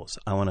classical roles,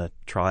 I want to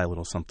try a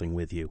little something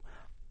with you.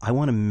 I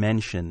want to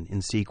mention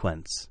in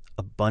sequence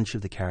a bunch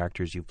of the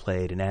characters you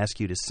played and ask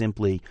you to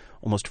simply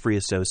almost free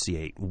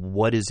associate.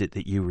 What is it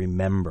that you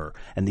remember?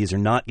 And these are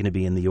not going to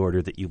be in the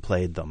order that you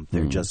played them.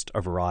 They're just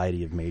a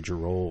variety of major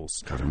roles.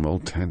 God, I'm all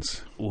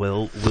tense.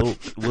 We'll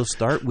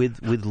start with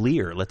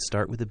Lear. Let's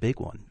start with the big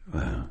one.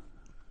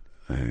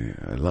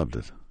 I loved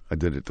it. I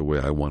did it the way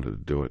I wanted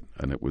to do it,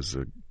 and it was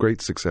a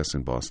great success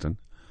in Boston,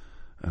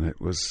 and it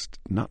was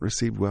not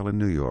received well in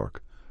New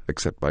York,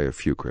 except by a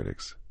few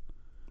critics.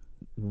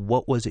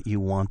 What was it you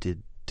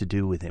wanted to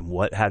do with him?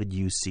 How did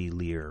you see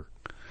Lear?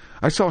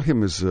 I saw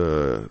him as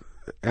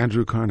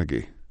Andrew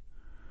Carnegie.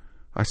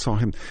 I saw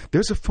him.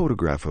 There's a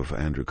photograph of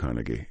Andrew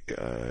Carnegie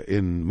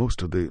in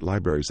most of the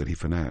libraries that he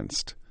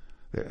financed.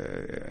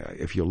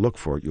 If you look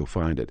for it, you'll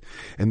find it.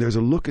 And there's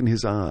a look in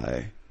his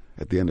eye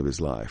at the end of his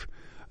life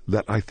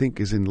that I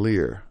think is in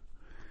Lear,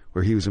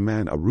 where he was a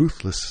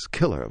ruthless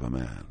killer of a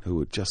man who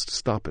would just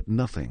stop at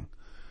nothing.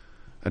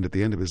 And at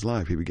the end of his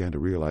life, he began to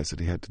realize that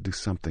he had to do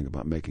something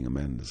about making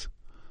amends.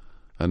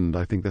 And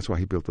I think that's why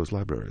he built those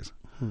libraries.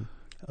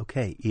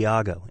 Okay,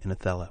 Iago in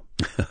Othello.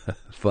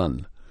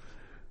 Fun.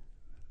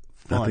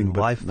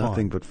 Why fun?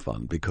 Nothing but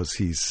fun, because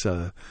he's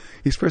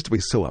first of all,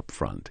 he's so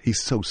upfront.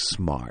 He's so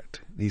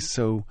smart.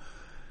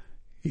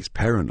 He's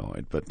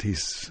paranoid, but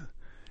he's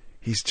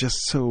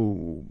just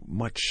so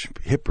much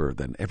hipper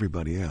than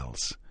everybody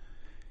else.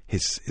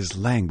 His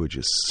language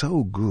is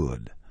so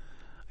good.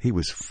 He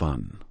was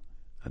fun.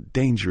 A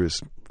dangerous,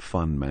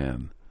 fun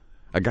man.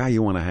 A guy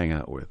you want to hang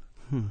out with.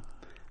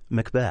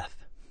 Macbeth.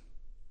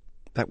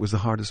 That was the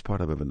hardest part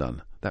I've ever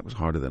done. That was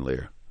harder than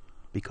Lear.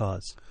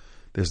 Because?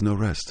 There's no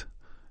rest.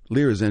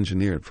 Lear is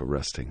engineered for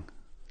resting.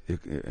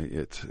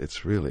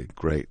 It's really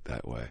great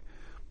that way.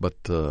 But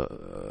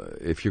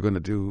if you're going to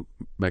do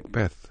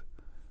Macbeth,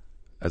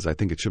 as I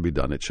think it should be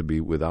done, it should be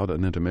without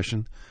an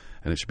intermission,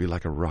 and it should be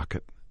like a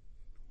rocket.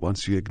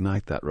 Once you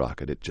ignite that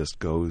rocket, it just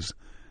goes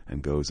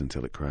and goes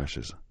until it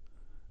crashes.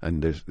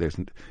 And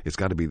it's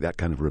got to be that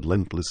kind of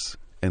relentless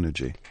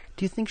energy.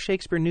 Do you think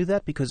Shakespeare knew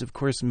that? Because, of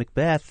course,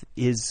 Macbeth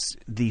is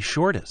the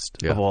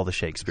shortest of all the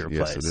Shakespeare plays.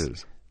 Yes, it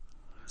is.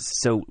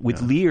 So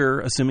with Lear,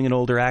 assuming an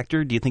older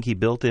actor, do you think he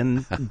built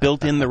in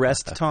the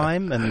rest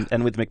time?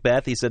 And with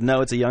Macbeth, he said,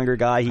 no, it's a younger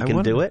guy. He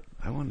can do it?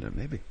 I wonder,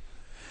 maybe.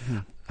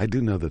 I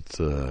do know that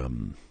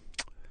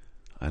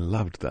I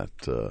loved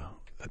that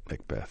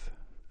Macbeth.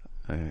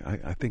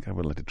 I think I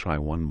would like to try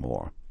one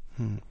more.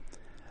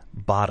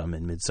 Bottom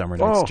in Midsummer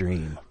Night's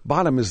Dream.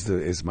 Bottom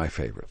is my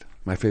favorite.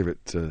 My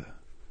favorite.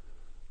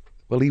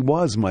 Well, he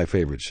was my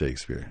favorite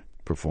Shakespeare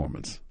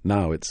performance.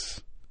 Now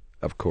it's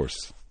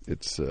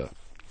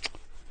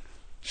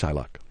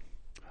Shylock.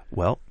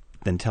 Well,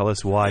 then tell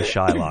us why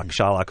Shylock.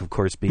 Shylock, of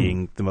course,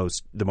 being the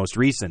most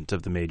recent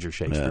of the major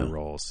Shakespeare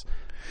roles.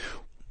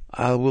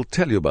 I will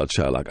tell you about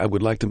Shylock. I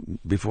would like to,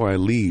 before I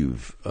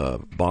leave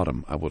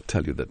Bottom, I will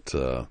tell you that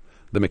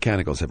the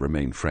Mechanicals have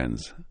remained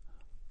friends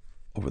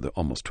over the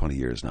almost 20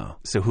 years now.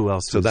 So who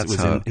else?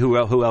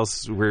 Who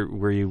else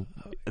were you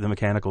the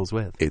Mechanicals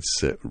with?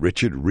 It's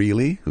Richard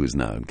Reilly, who's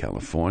now in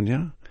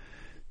California.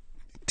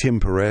 Tim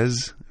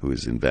Perez, who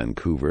is in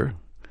Vancouver.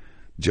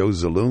 Joe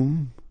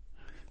Zaloom,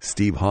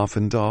 Steve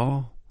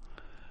Hoffendahl,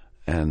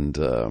 and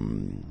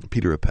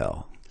Peter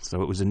Appel.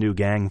 So it was a new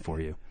gang for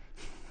you.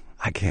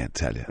 I can't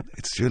tell you.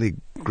 It's really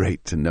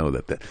great to know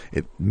that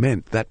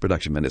that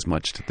production meant as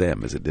much to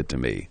them as it did to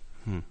me.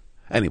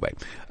 Anyway,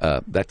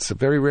 that's a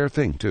very rare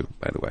thing, too,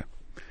 by the way.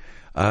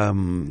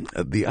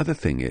 The other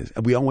thing is,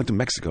 we all went to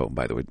Mexico,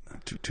 by the way,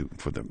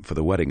 for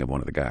the wedding of one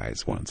of the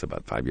guys once,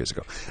 about 5 years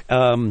ago.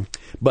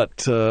 But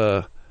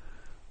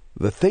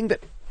the thing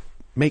that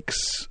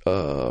makes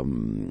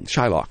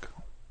Shylock,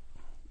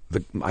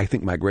 I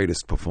think, my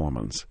greatest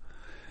performance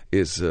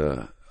is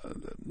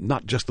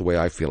not just the way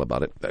I feel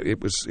about it. It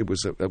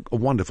was a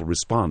wonderful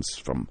response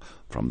from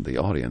the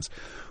audience,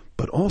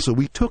 but also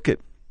we took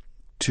it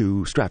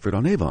to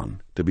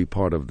Stratford-on-Avon to be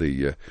part of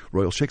the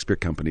Royal Shakespeare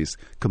Company's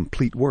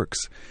complete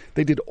works.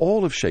 They did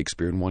all of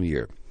Shakespeare in 1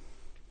 year.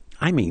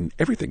 I mean,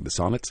 everything, the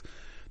sonnets,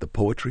 the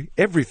poetry,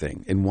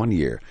 everything in 1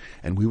 year.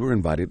 And we were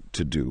invited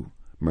to do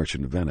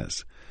Merchant of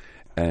Venice.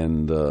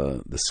 And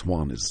The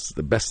Swan is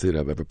the best theater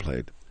I've ever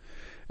played.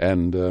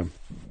 And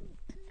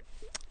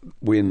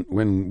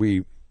when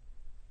we,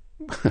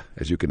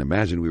 as you can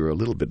imagine, we were a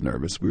little bit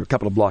nervous. We were a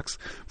couple of blocks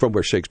from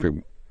where Shakespeare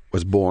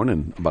was born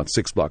and about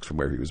 6 blocks from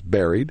where he was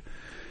buried.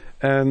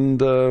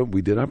 And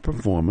we did our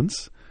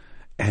performance,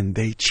 and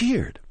they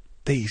cheered.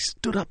 They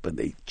stood up and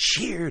they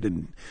cheered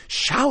and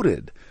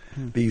shouted.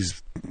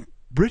 These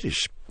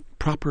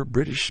proper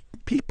British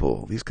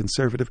people, these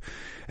conservative.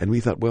 And we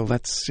thought, well,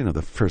 that's,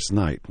 the first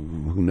night.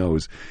 Who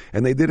knows?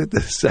 And they did it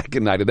the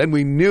second night, and then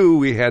we knew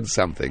we had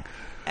something.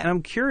 And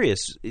I'm curious,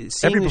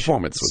 every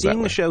performance was that way.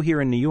 Seeing the show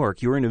here in New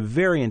York, you were in a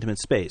very intimate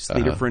space.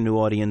 Theater for a New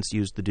Audience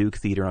used the Duke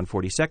Theater on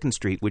 42nd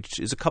Street, which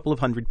is a couple of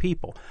hundred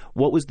people.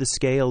 What was the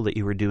scale that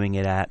you were doing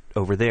it at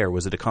over there?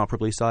 Was it a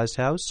comparably sized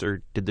house,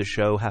 or did the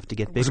show have to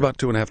get bigger? It was about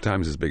 2.5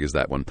 times as big as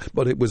that one.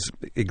 But it was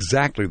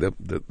exactly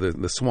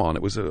the Swan.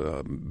 It was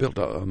built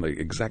on the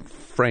exact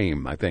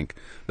frame, I think,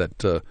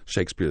 that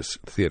Shakespeare's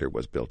theater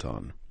was built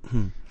on.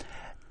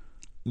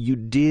 You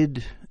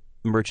did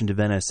Merchant of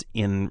Venice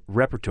in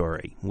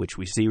repertory, which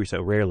we see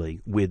so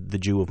rarely, with The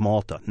Jew of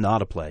Malta,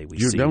 not a play we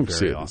see very often. You don't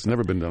see it. It's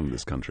never been done in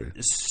this country.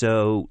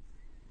 So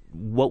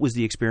what was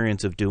the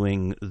experience of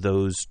doing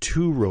those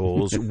two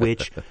roles,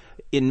 which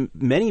in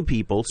many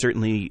people,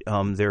 certainly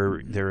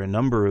there are a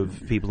number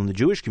of people in the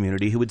Jewish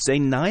community who would say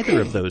neither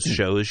of those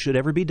shows should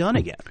ever be done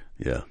again.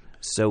 Yeah.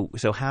 So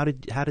how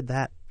did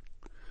that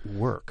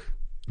work?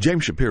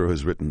 James Shapiro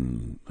has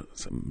written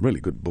some really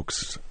good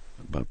books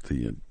about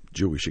the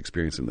Jewish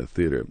experience in the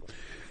theater,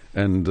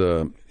 and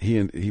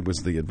he was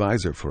the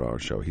advisor for our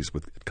show. He's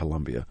with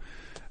Columbia,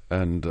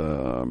 and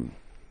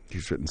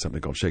he's written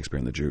something called Shakespeare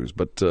and the Jews.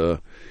 But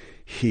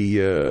he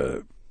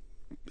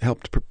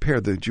helped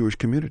prepare the Jewish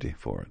community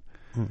for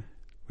it.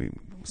 We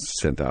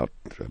sent out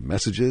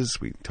messages.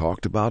 We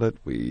talked about it.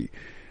 We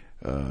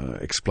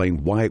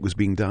explained why it was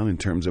being done in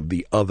terms of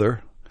the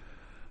other.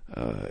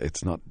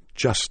 It's not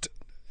just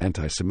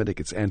anti-Semitic;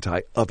 it's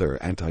anti-other,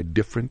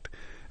 anti-different.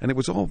 And it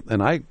was all,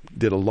 and I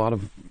did a lot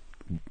of,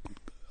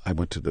 I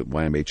went to the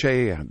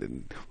YMHA,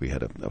 and we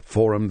had a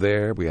forum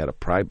there, we had a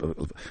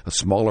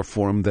smaller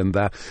forum than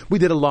that. We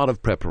did a lot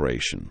of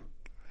preparation.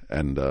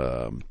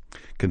 And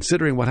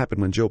considering what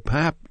happened when Joe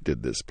Papp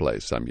did this play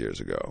some years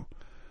ago,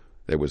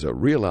 there was a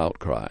real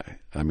outcry.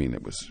 I mean,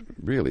 it was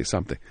really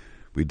something.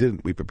 We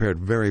prepared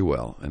very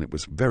well, and it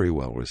was very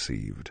well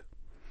received.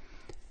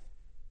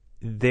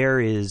 There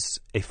is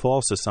a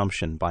false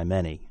assumption by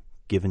many,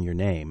 given your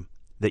name,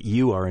 that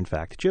you are in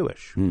fact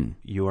Jewish.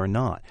 You are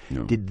not.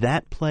 No. Did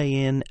that play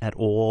in at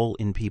all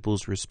in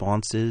people's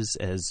responses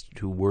as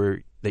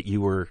to that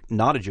you were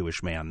not a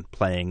Jewish man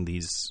playing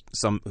these,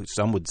 some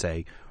would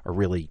say, are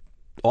really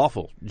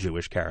awful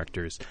Jewish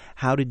characters?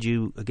 How did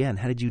you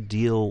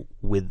deal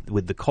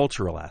with the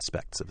cultural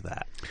aspects of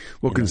that?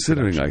 Well,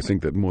 considering I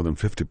think that more than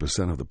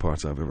 50% of the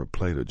parts I've ever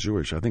played are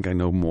Jewish, I think I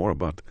know more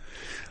about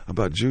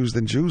Jews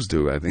than Jews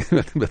do, I think,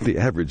 about the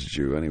average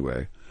Jew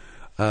anyway.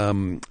 I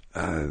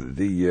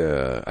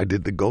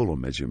did the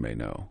Golem, as you may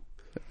know.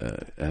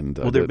 There have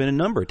been a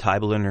number.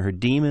 Tybalt and her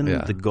demon,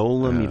 the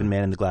Golem, even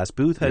Man in the Glass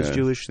Booth has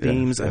Jewish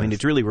themes. Yes. I mean,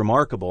 it's really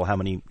remarkable how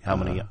many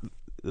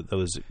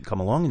those come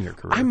along in your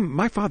career.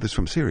 My father's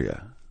from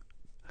Syria,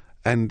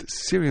 and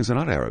Syrians are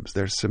not Arabs.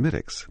 They're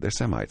Semitics. They're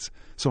Semites.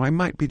 So I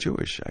might be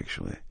Jewish,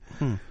 actually.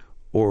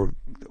 or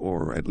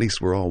at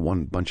least we're all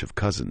one bunch of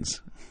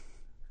cousins.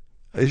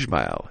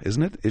 Ishmael,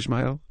 isn't it?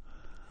 Ishmael?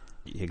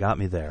 You got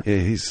me there. Yeah,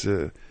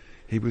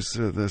 he was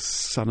the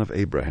son of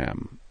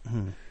Abraham,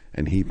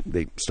 and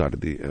they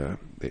started the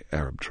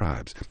Arab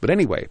tribes. But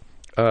anyway,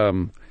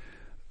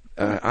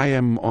 I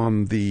am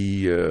on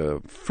the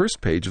first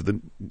page of the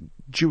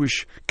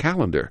Jewish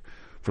calendar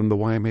from the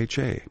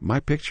YMHA. My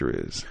picture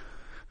is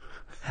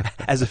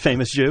as a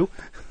famous Jew.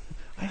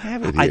 I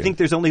have it here. I think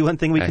there's only one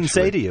thing we can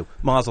say to you.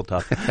 Mazel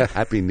tov.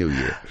 Happy New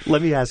Year.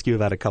 Let me ask you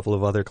about a couple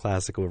of other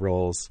classical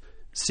roles.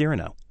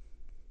 Cyrano.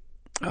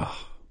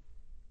 Oh.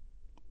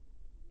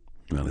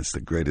 Well, it's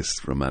the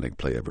greatest romantic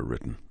play ever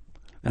written.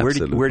 Where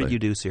did you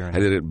do Cyrano? I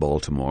did it in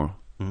Baltimore.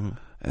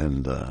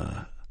 And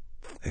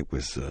it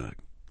was...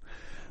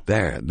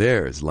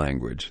 There's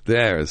language.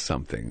 There's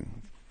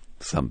something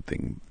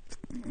to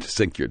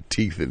sink your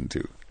teeth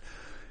into.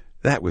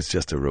 That was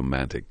just a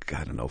romantic,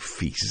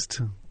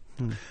 feast.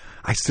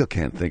 I still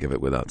can't think of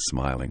it without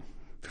smiling.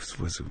 It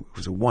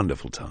was a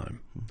wonderful time.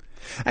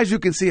 As you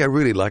can see, I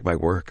really like my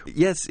work.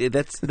 Yes,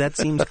 that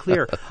seems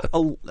clear.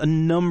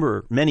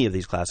 Many of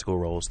these classical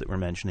roles that we're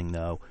mentioning,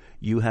 though,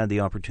 you had the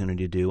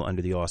opportunity to do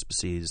under the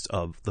auspices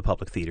of the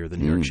Public Theater, the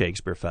New York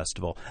Shakespeare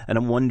Festival. And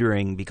I'm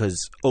wondering,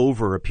 because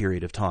over a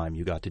period of time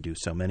you got to do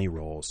so many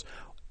roles,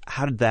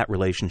 how did that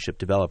relationship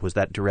develop? Was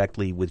that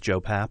directly with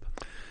Joe Papp?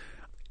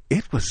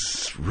 It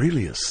was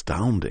really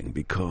astounding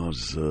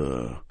because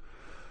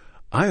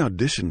I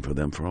auditioned for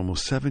them for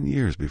almost 7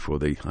 years before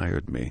they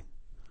hired me.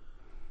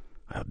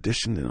 I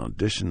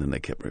auditioned, and they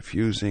kept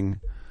refusing.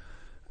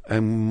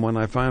 And when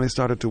I finally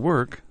started to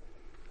work,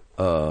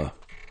 I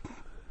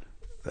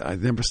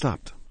never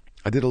stopped.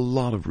 I did a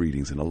lot of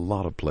readings and a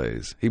lot of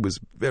plays. He was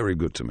very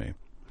good to me.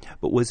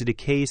 But was it a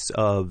case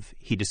of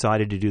he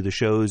decided to do the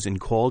shows and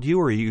called you,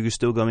 or are you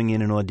still going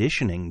in and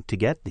auditioning to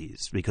get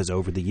these? Because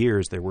over the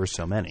years, there were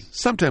so many.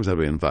 Sometimes I'd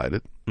be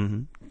invited,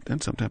 and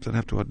sometimes I'd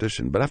have to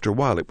audition. But after a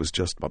while, it was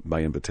just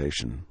by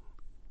invitation.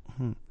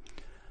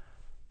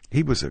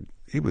 He was a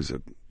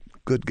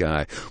good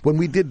guy. When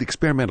we did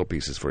experimental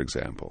pieces, for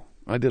example,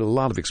 I did a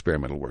lot of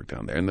experimental work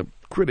down there, and the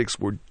critics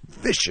were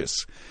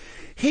vicious.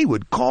 He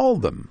would call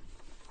them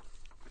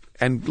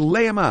and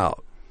lay them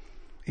out.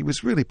 He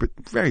was really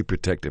very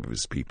protective of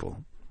his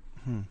people.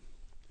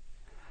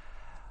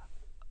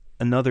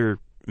 Another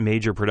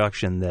major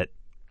production that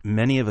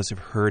many of us have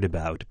heard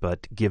about,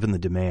 but given the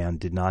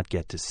demand, did not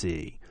get to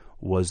see,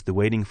 was The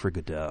Waiting for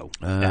Godot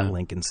at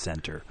Lincoln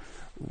Center.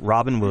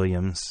 Robin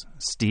Williams,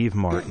 Steve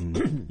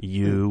Martin,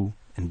 you,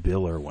 and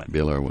Bill Irwin.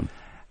 Bill Irwin.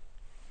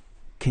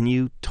 Can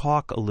you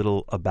talk a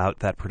little about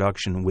that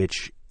production,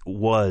 which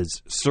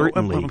was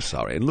certainly... I'm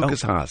sorry. And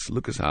Lucas Haas.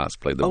 Lucas Haas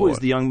played the boy. Oh, he was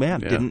the young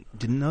man. Yeah.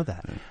 Didn't know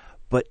that. Yeah.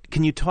 But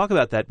can you talk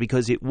about that?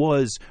 Because it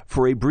was,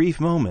 for a brief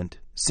moment,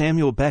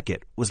 Samuel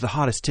Beckett was the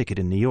hottest ticket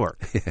in New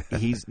York.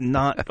 He's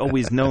not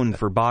always known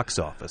for box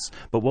office.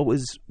 But what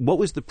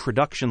was the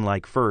production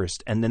like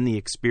first, and then the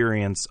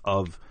experience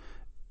of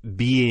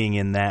being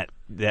in that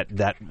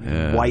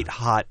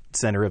white-hot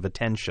center of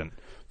attention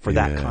for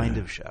that kind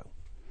of show?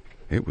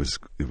 It was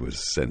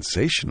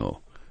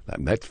sensational.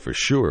 That's for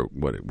sure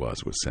what it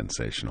was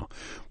sensational.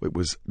 It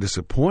was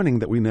disappointing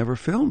that we never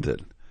filmed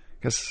it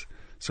because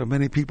so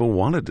many people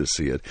wanted to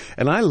see it.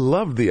 And I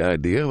loved the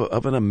idea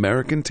of an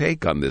American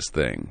take on this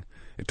thing.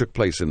 It took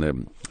place in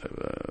the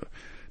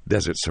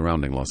desert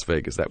surrounding Las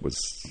Vegas. That was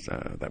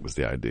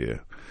the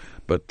idea.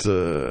 But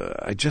the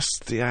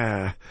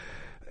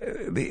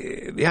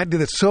idea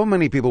that so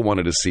many people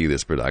wanted to see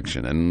this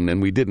production and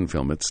we didn't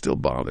film it still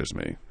bothers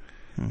me.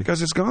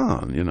 Because it's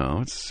gone,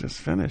 it's just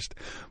finished.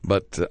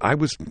 But I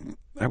was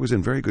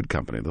in very good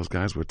company. Those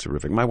guys were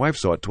terrific. My wife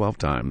saw it 12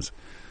 times.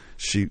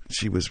 She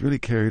was really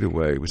carried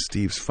away with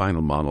Steve's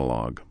final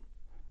monologue.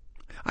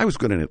 I was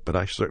good in it, but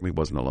I certainly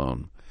wasn't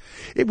alone.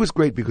 It was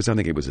great because I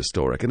think it was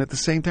historic, and at the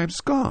same time, it's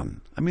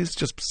gone. I mean, it's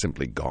just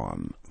simply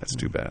gone. That's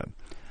too bad.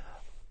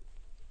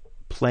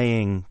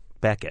 Playing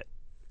Beckett,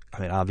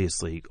 I mean,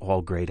 obviously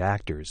all great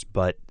actors,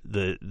 but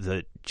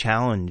the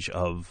challenge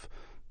of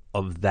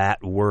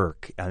that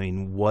work, I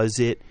mean,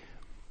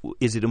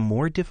 is it a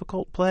more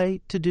difficult play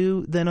to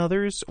do than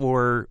others,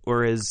 or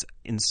as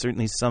in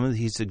certainly some of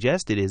these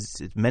suggested,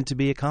 it's meant to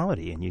be a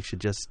comedy and you should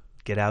just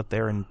get out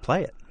there and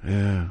play it?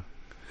 Yeah,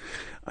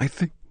 I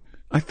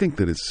think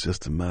that it's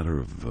just a matter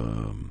of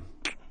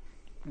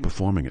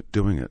performing it,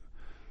 doing it.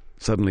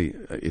 Suddenly,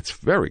 it's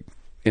very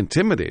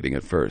intimidating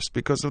at first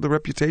because of the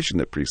reputation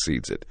that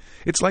precedes it.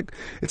 It's like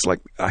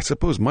I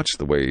suppose much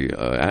the way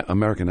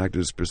American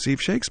actors perceive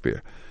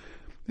Shakespeare.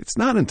 It's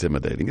not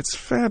intimidating. It's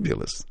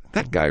fabulous.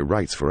 That guy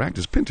writes for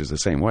actors. Pinter's the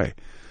same way.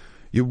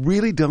 You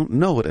really don't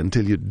know it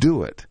until you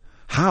do it,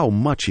 how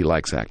much he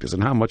likes actors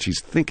and how much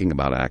he's thinking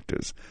about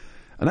actors.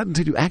 And not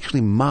until you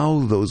actually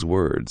mouth those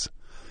words.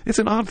 It's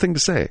an odd thing to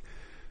say.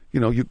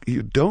 You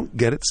don't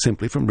get it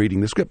simply from reading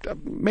the script.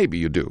 Maybe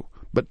you do,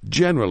 but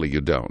generally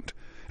you don't.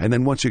 And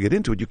then once you get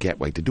into it, you can't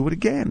wait to do it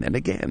again and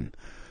again.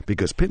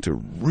 Because Pinter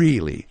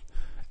really,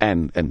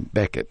 and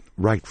Beckett,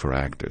 write for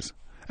actors.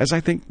 As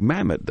I think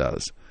Mamet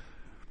does.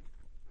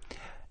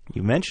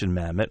 You mentioned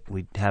Mamet.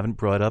 We haven't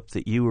brought up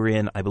that you were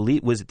in, I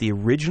believe, was it the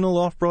original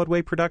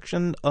off-Broadway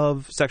production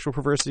of Sexual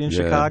Perversity in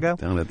Chicago?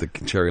 Down at the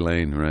Cherry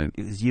Lane, right.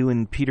 It was you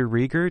and Peter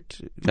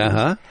Riegert.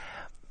 Uh-huh.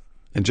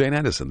 And Jane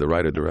Anderson, the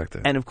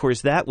writer-director. And, of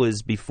course, that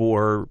was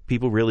before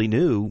people really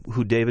knew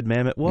who David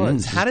Mamet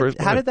was. How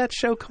did that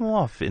show come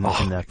off in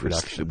that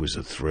production? It was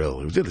a thrill.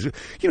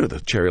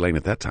 The Cherry Lane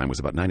at that time was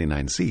about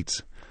 99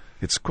 seats.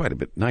 It's quite a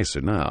bit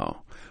nicer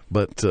now.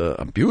 But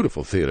a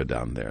beautiful theater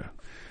down there.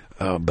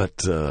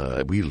 But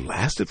we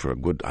lasted for a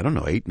good,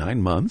 8,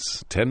 9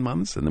 months, 10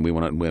 months, and then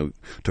we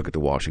took it to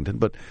Washington.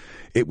 But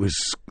it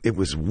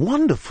was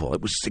wonderful.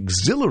 It was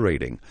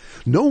exhilarating.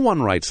 No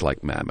one writes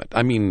like Mamet.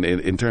 I mean,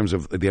 in terms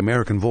of the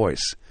American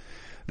voice,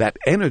 that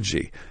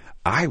energy.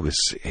 I was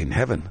in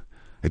heaven.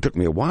 It took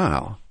me a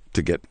while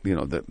to get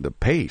the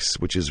pace,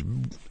 which is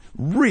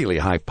really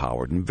high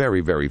powered and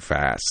very, very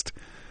fast,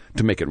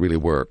 to make it really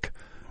work.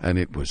 And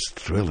it was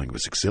thrilling. It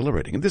was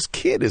exhilarating. And this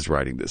kid is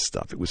writing this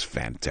stuff. It was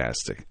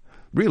fantastic.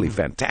 Really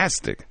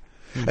fantastic.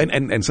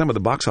 And some of the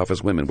box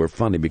office women were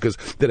funny because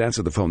they'd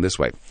answer the phone this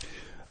way.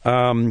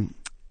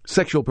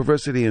 Sexual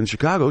Perversity in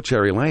Chicago,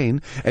 Cherry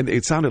Lane. And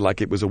it sounded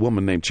like it was a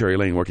woman named Cherry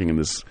Lane working in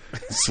this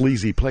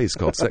sleazy place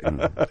called...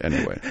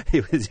 Anyway.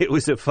 It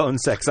was a phone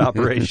sex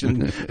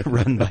operation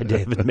run by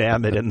David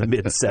Mamet in the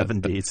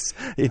mid-'70s.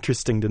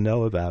 Interesting to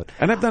know about.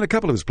 And I've done a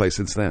couple of his plays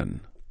since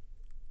then.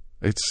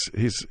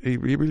 He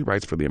really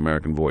writes for the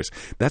American voice.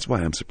 That's why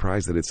I'm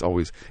surprised that it's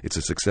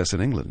a success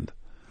in England.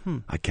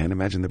 I can't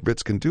imagine the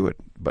Brits can do it,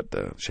 but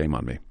shame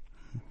on me.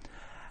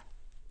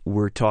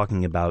 We're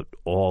talking about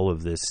all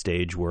of this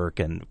stage work,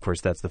 and of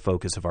course that's the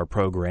focus of our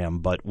program,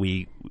 but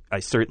I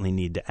certainly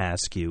need to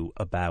ask you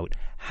about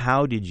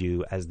how did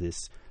you, as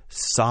this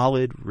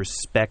solid,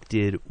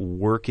 respected,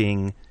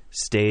 working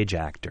stage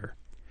actor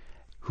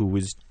who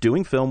was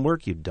doing film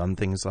work, you've done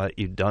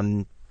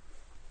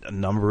a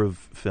number of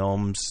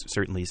films,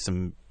 certainly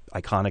some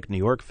iconic New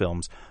York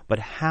films, but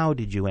how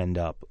did you end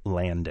up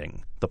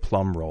landing the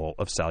plum role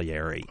of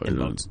Salieri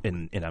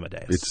in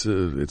Amadeus?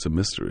 It's a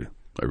mystery.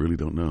 I really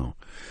don't know.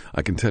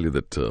 I can tell you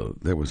that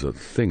there was a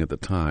thing at the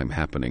time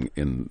happening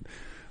in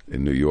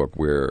New York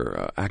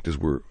where actors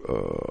were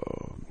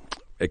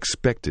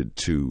expected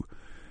to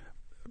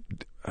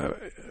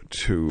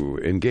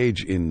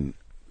engage in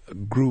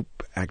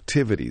group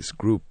activities,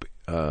 group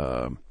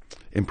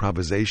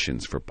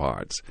improvisations for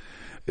parts,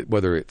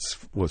 whether it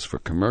was for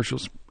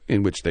commercials,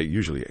 in which they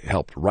usually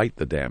helped write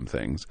the damn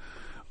things,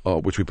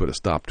 which we put a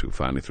stop to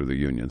finally through the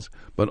unions.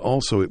 But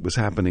also it was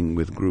happening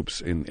with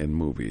groups in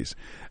movies.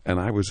 And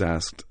I was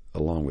asked,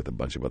 along with a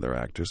bunch of other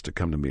actors, to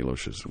come to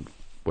Miloš's,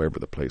 wherever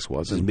the place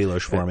was. This is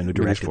Miloš Forman who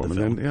directed the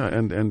film.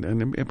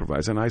 And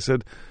improvise. And I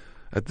said,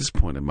 at this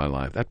point in my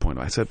life,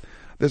 I said,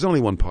 there's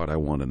only one part I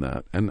want in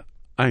that, and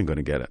I ain't going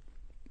to get it.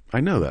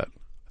 I know that.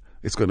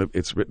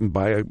 It's written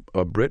by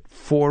a Brit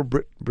for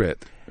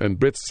Brit, and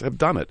Brits have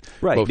done it,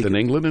 right, both in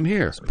England and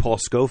here. Paul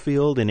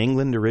Schofield in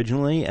England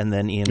originally, and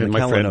then Ian and McKellen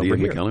my friend over Ian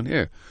here. McKellen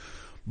here.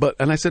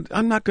 And I said,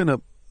 I'm not going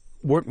to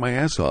work my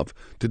ass off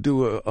to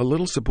do a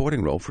little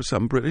supporting role for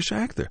some British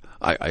actor.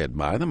 I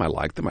admire them, I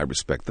like them, I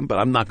respect them, but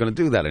I'm not going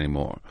to do that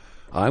anymore.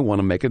 I want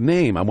to make a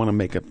name. I want to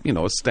make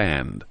a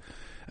stand.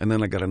 And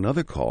then I got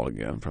another call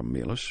again from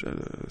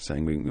Miloš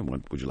saying,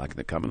 would you like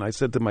to come? And I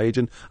said to my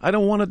agent, I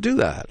don't want to do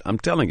that. I'm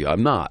telling you,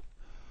 I'm not.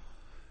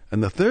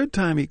 And the third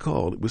time he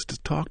called, it was to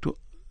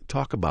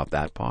talk about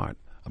that part,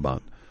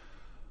 about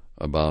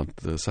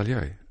the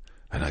Salieri.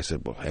 And I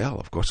said, well, hell,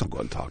 of course I'm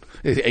going to talk.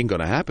 It ain't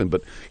going to happen,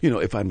 but,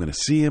 if I'm going to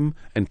see him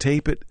and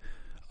tape it,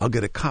 I'll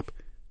get a copy.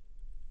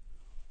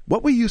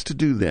 What we used to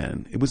do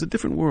then, it was a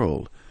different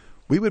world.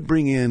 We would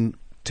bring in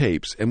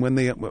tapes, and when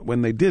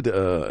they did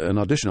an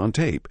audition on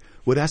tape,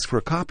 would ask for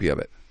a copy of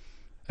it.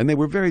 And they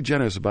were very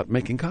generous about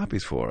making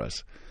copies for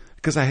us.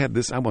 Because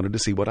I wanted to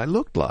see what I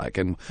looked like.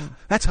 And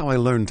that's how I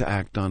learned to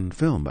act on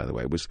film, by the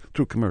way, was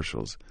through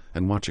commercials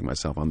and watching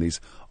myself on these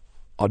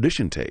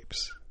audition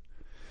tapes.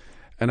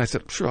 And I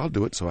said, sure, I'll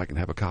do it so I can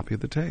have a copy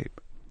of the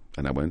tape.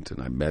 And I went and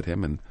I met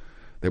him, and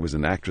there was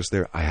an actress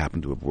there I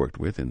happened to have worked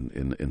with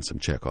in some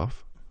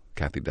Chekhov,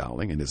 Kathy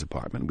Dowling, in his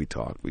apartment. We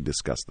talked, we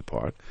discussed the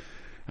part.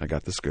 I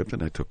got the script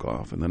and I took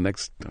off. And the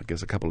next,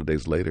 a couple of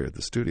days later at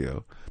the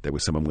studio, there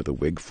was someone with a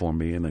wig for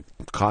me and a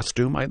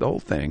costume, the whole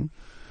thing.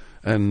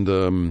 And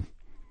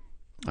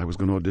I was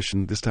going to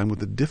audition this time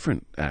with a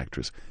different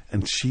actress.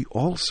 And she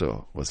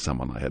also was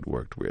someone I had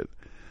worked with.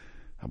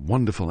 A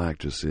wonderful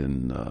actress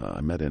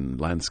I met in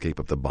Landscape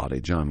of the Body,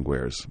 John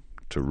Guare's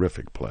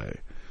terrific play.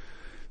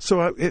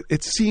 So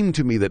it seemed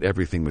to me that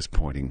everything was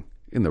pointing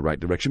in the right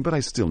direction, but I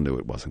still knew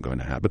it wasn't going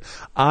to happen.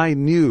 I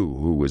knew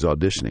who was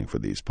auditioning for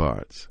these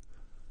parts.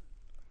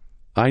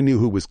 I knew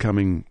who was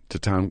coming to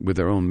town with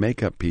their own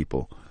makeup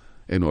people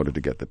in order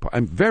to get the part.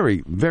 I'm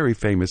very, very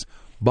famous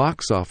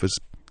box office.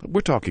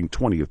 We're talking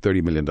 $20 or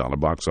 $30 million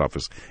box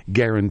office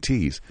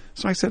guarantees.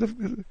 So I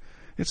said,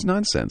 it's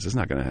nonsense. It's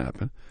not going to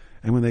happen.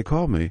 And when they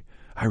called me,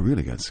 I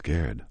really got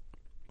scared.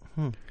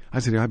 I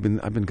said, I've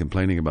been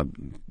complaining about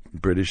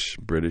British,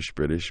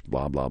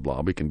 blah, blah,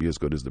 blah. We can be as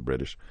good as the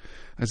British.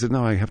 I said,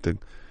 no, I have to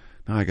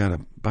now I got to,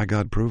 by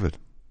God, prove it.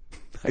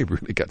 I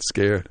really got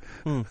scared.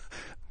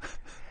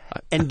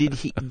 And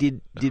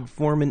did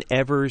Foreman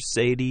ever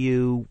say to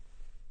you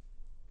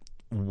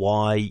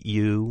what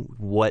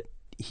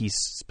he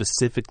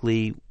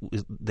specifically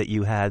that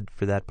you had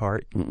for that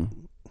part?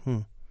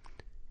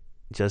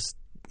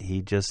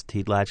 He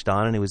latched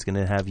on and he was going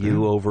to have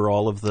you over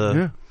all of the...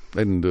 Yeah,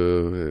 and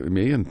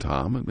me and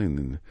Tom, I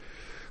mean,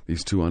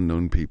 these two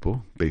unknown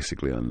people,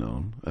 basically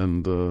unknown,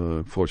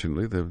 and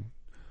fortunately the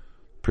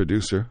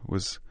producer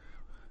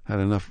had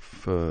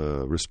enough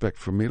respect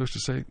for Milos to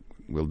say,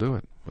 we'll do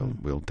it.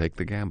 We'll take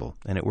the gamble.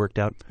 And it worked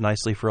out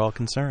nicely for all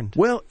concerned.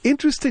 Well,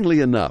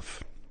 interestingly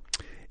enough,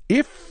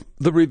 if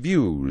the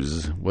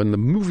reviews, when the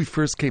movie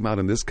first came out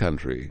in this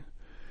country,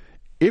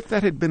 if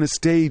that had been a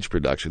stage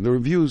production, the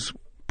reviews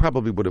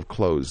probably would have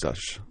closed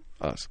us.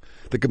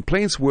 The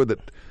complaints were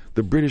that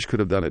the British could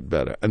have done it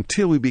better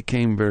until we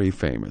became very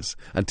famous,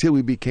 until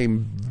we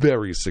became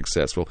very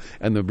successful,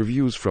 and the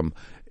reviews from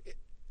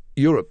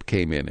Europe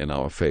came in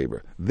our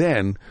favor.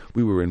 Then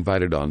we were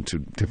invited on to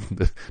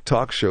the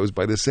talk shows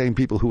by the same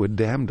people who had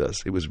damned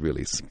us. It was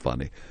really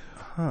funny.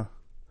 Huh.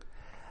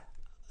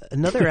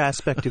 Another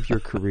aspect of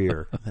your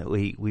career that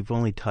we've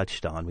only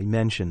touched on, we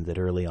mentioned that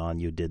early on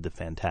you did the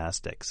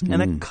Fantastics.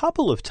 And a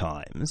couple of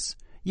times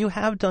you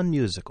have done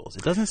musicals.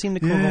 It doesn't seem to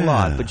come a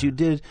lot, but you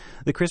did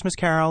The Christmas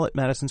Carol at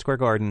Madison Square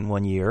Garden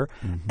one year,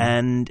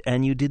 and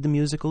you did the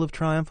musical of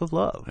Triumph of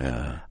Love.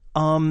 Yeah.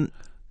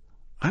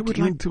 I would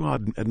like to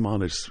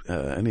admonish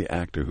any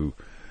actor who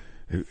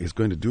is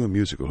going to do a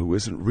musical who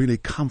isn't really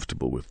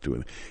comfortable with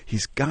doing it.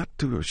 He's got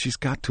to, or she's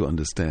got to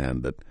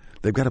understand that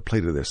they've got to play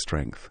to their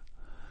strength.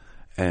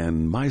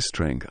 And my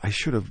strength, I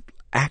should have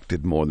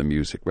acted more than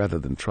music rather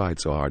than tried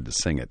so hard to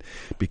sing it.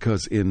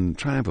 Because in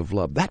Triumph of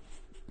Love, that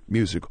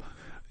musical,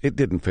 it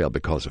didn't fail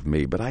because of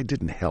me, but I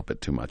didn't help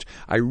it too much.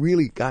 I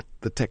really got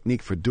the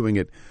technique for doing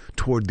it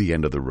toward the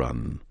end of the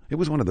run. It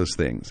was one of those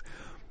things.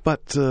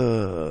 But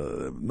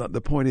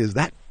the point is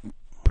that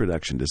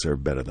production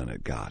deserved better than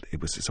it got.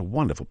 It's a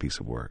wonderful piece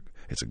of work.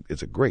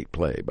 It's a great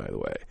play, by the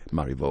way,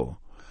 Marivaux.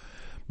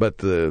 But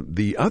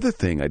the other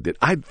thing I did,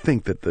 I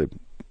think that the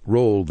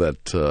role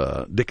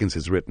that Dickens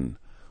has written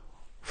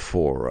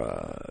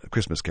for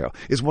Christmas Carol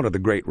is one of the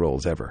great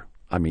roles ever.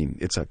 I mean,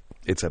 it's a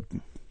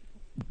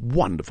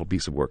wonderful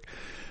piece of work.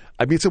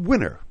 I mean, it's a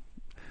winner,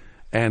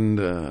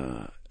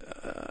 and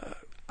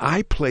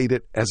I played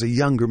it as a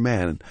younger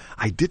man.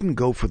 I didn't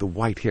go for the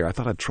white hair. I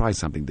thought I'd try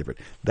something different.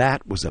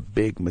 That was a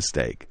big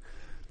mistake.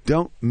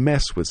 Don't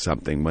mess with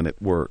something when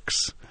it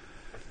works.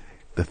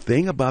 The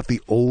thing about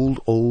the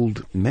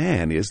old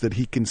man is that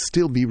he can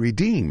still be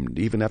redeemed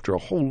even after a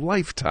whole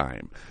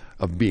lifetime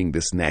of being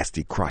this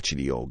nasty,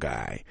 crotchety old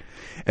guy.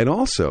 And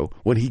also,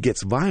 when he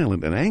gets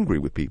violent and angry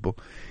with people,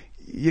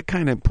 you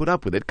kind of put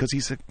up with it because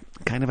he's a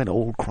kind of an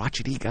old,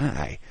 crotchety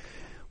guy.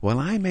 Well,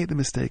 I made the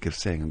mistake of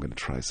saying I'm going to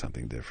try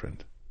something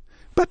different.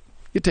 But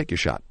you take your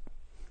shot.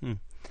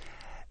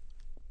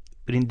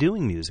 But in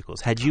doing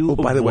musicals, had you... Oh,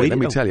 by the way, let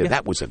me tell you,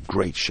 that was a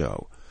great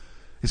show.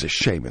 It's a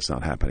shame it's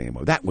not happening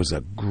anymore. That was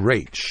a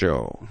great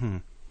show.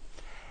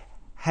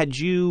 Had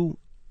you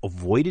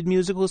avoided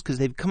musicals because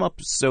they've come up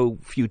so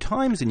few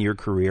times in your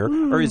career,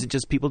 or is it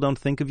just people don't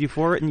think of you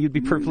for it and you'd be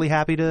perfectly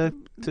happy to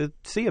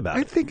see about it?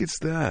 I think it's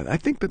that. I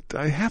think that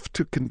I have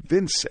to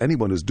convince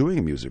anyone who's doing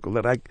a musical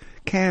that I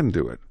can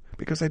do it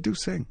because I do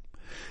sing.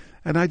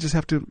 And I just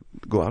have to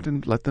go out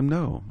and let them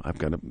know. I've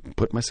got to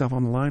put myself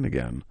on the line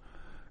again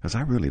because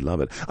I really love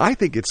it. I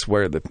think it's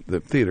where the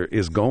theater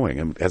is going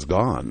and has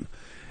gone.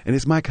 And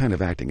it's my kind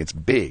of acting. It's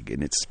big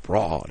and it's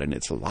broad and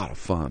it's a lot of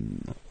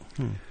fun.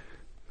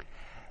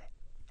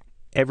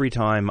 Every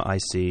time I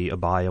see a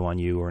bio on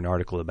you or an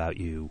article about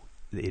you,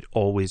 it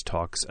always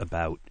talks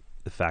about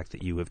the fact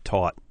that you have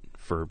taught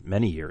for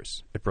many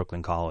years at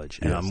Brooklyn College.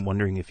 And I'm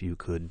wondering if you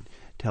could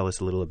tell us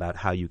a little about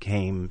how you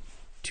came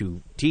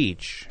to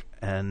teach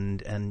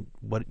and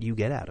what you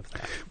get out of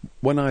that.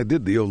 When I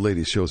did the Old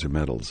Lady Shows Her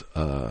Medals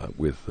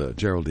with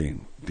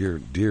Geraldine,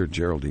 dear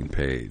Geraldine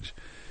Page,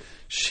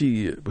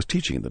 she was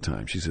teaching at the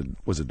time. She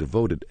was a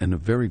devoted and a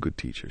very good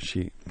teacher.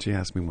 She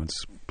asked me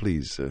once,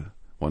 please,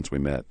 once we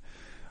met,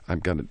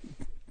 I've got a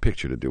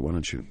picture to do. Why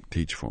don't you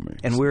teach for me?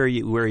 And where are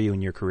you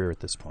in your career at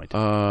this point?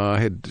 I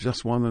had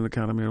just won an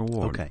Academy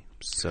Award. Okay,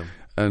 so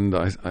and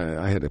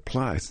I had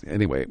applied.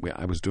 Anyway,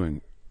 I was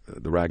doing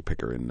the Rag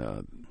Picker in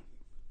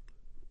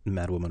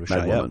Madwoman with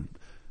Mad Shia. Woman.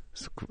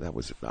 That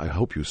was. I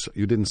hope you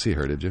didn't see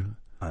her, did you?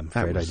 I'm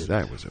afraid I didn't.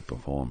 That was a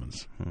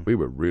performance. We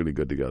were really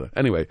good together.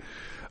 Anyway,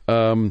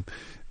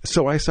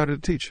 so I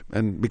started to teach,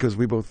 and because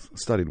we both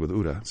studied with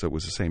Uda, so it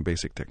was the same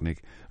basic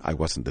technique. I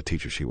wasn't the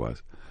teacher she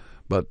was,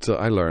 but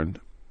I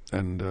learned,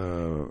 and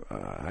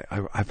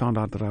I found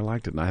out that I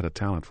liked it, and I had a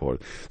talent for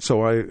it.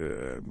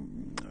 So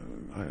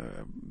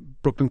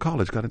Brooklyn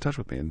College got in touch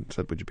with me and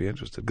said, "Would you be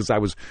interested?" Because I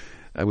was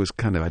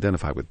kind of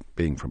identified with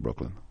being from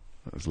Brooklyn.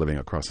 I was living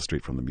across the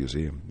street from the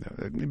museum,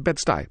 in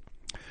Bed-Stuy,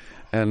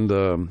 and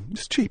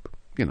it's cheap.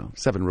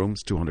 7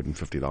 rooms,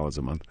 $250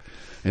 a month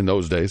in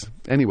those days.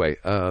 Anyway,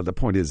 the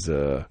point is,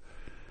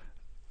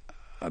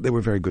 they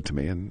were very good to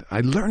me, and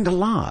I learned a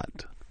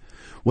lot.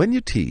 When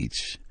you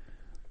teach,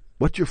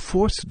 what you're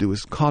forced to do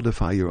is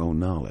codify your own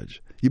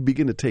knowledge. You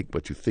begin to take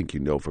what you think you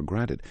know for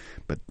granted.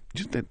 But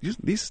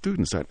these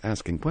students start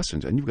asking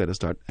questions, and you've got to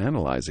start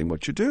analyzing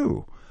what you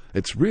do.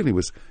 It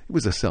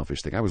was a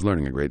selfish thing. I was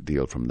learning a great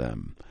deal from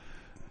them.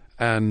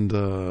 And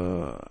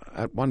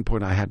at one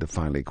point I had to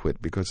finally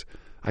quit because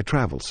I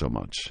traveled so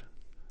much.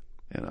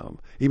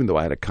 Even though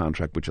I had a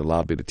contract which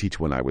allowed me to teach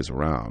when I was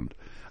around,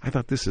 I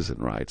thought this isn't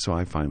right. So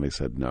I finally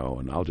said no,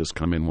 and I'll just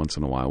come in once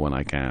in a while when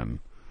I can.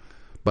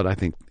 But I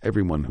think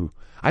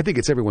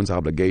it's everyone's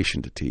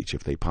obligation to teach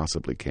if they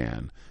possibly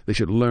can. They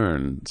should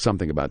learn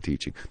something about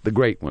teaching, the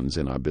great ones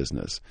in our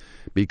business,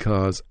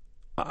 because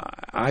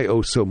I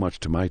owe so much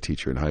to my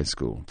teacher in high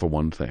school, for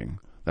one thing.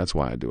 That's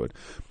why I do it.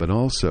 But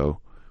also,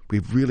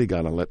 we've really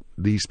got to let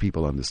these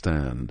people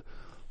understand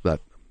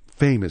that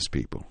famous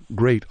people,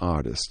 great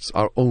artists,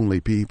 are only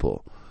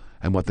people,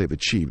 and what they've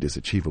achieved is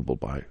achievable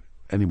by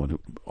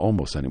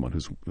almost anyone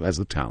who has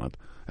the talent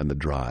and the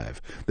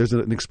drive. There's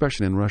an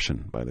expression in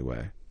Russian, by the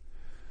way.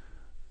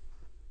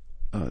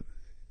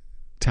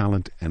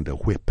 Talent and a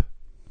whip.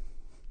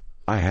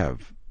 I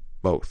have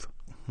both.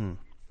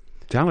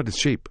 Talent is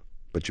cheap,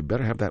 but you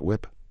better have that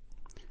whip.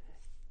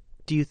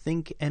 Do you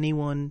think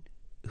anyone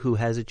who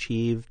has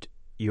achieved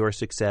your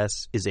success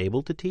is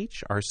able to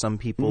teach? Are some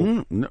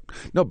people...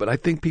 No, but I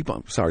think people...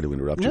 I'm sorry to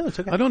interrupt you. No, it's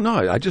okay. I don't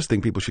know. I just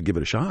think people should give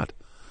it a shot.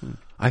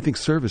 I think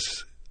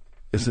service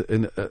is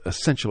an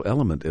essential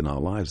element in our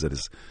lives that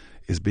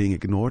is being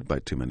ignored by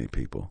too many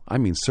people. I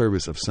mean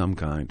service of some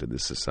kind to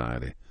this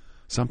society.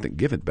 Something,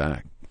 give it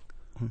back.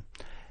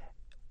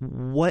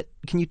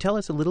 Can you tell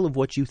us a little of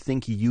what you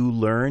think you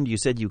learned? You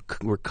said you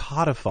were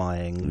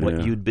codifying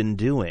what you'd been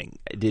doing.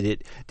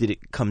 Did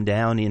it come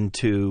down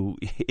into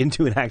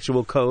an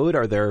actual code?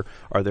 Are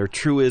there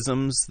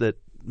truisms that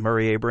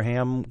Murray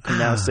Abraham can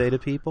now say to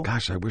people?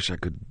 Gosh, I wish I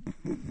could.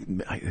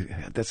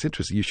 That's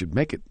interesting. You should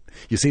make it.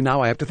 You see,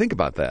 now I have to think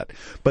about that.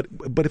 But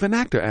if an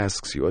actor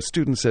asks you, a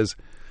student says,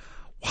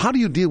 "How do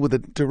you deal with a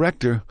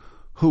director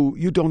who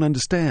you don't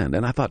understand?"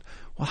 And I thought,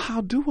 well,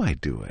 how do I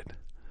do it?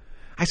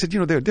 I said,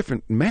 there are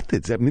different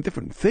methods. I mean,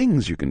 different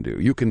things you can do.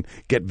 You can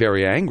get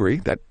very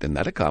angry, and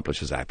that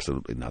accomplishes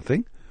absolutely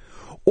nothing.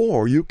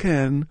 Or you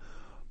can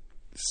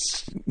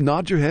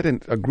nod your head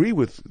and agree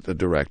with the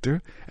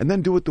director and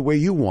then do it the way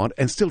you want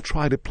and still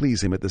try to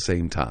please him at the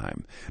same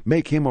time.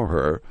 Make him or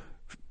her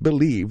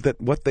believe that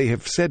what they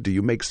have said to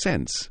you makes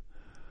sense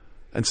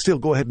and still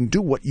go ahead and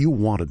do what you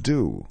want to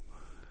do.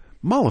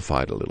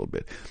 Mollify it a little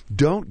bit.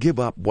 Don't give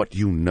up what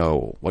you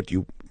know,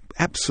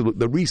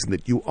 the reason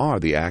that you are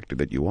the actor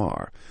that you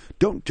are.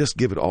 Don't just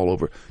give it all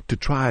over to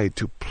try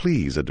to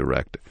please a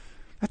director.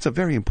 That's a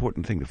very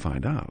important thing to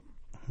find out.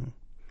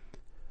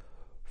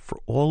 For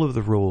all of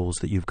the roles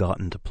that you've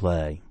gotten to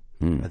play,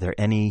 are there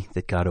any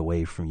that got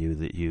away from you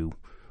that you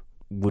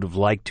would have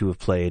liked to have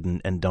played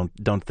and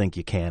don't think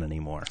you can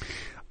anymore?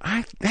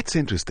 That's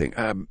interesting.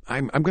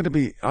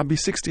 I'll be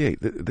 68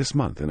 this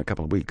month in a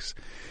couple of weeks,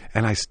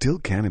 and I still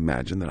can't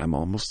imagine that I'm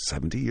almost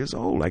 70 years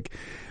old.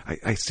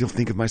 I still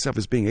think of myself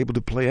as being able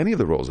to play any of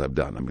the roles I've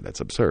done. I mean, that's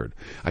absurd.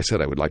 I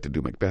said I would like to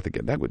do Macbeth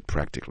again. That would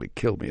practically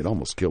kill me. It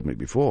almost killed me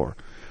before,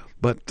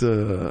 but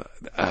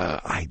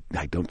I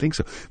don't think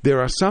so. There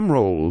are some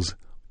roles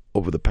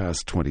over the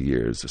past 20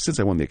 years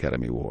since I won the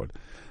Academy Award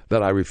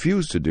that I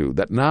refused to do,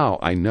 that now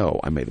I know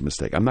I made a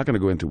mistake. I'm not going to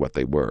go into what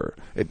they were.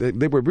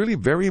 They were really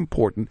very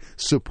important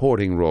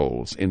supporting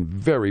roles in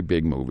very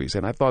big movies.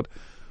 And I thought,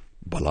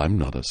 but I'm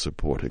not a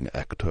supporting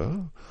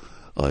actor.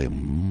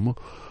 I'm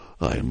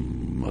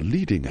a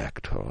leading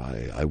actor.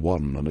 I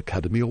won an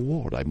Academy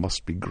Award. I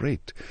must be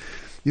great.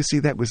 You see,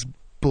 that was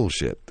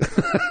bullshit.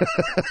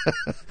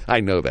 I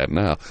know that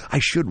now. I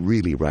should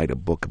really write a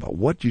book about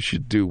what you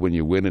should do when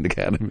you win an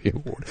Academy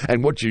Award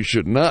and what you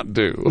should not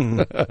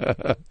do.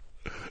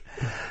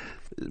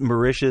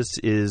 Mauritius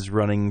is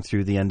running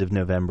through the end of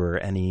November.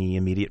 Any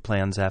immediate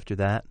plans after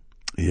that?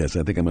 Yes,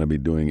 I think I'm going to be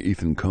doing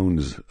Ethan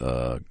Coen's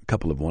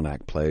couple of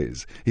one-act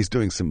plays. He's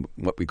doing some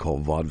what we call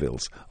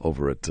vaudevilles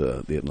over at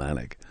the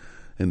Atlantic.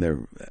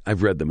 And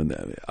I've read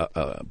them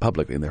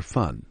publicly, and they're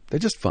fun. They're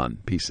just fun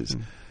pieces.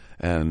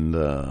 And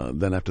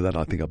then after that,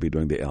 I think I'll be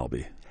doing the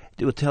Albee.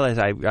 Well, tell us,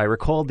 I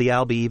recalled the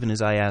Albee even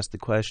as I asked the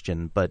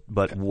question, but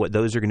what,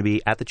 those are going to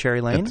be at the Cherry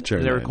Lane? At the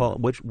Cherry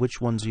Lane.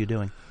 Which ones are you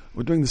doing?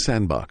 We're doing the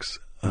Sandbox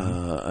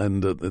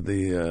and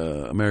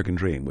the American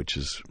Dream, which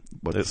is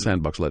what the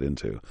Sandbox led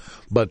into.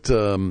 But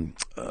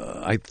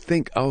I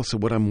think also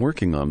what I'm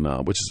working on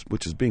now,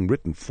 which is being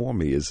written for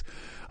me, is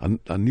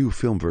a new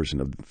film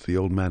version of The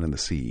Old Man and the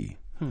Sea.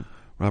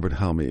 Robert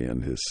Helmy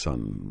and his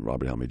son,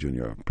 Robert Helmy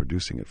Jr., are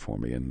producing it for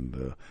me,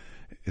 and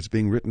it's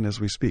being written as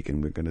we speak,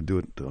 and we're going to do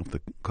it off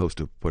the coast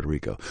of Puerto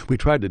Rico. We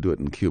tried to do it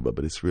in Cuba,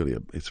 but it's really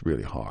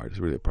hard. It's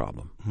really a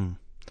problem.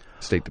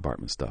 State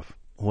Department stuff.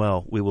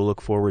 Well, we will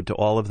look forward to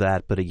all of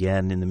that. But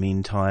again, in the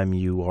meantime,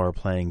 you are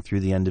playing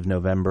through the end of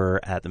November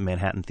at the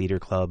Manhattan Theater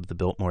Club, the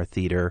Biltmore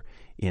Theater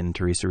in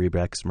Teresa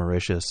Rebeck's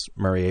Mauritius.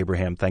 Murray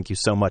Abraham, thank you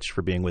so much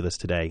for being with us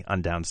today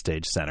on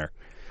Downstage Center.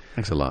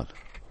 Thanks a lot.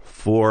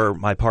 For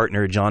my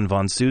partner, John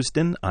Von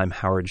Susten, I'm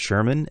Howard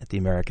Sherman at the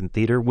American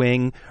Theater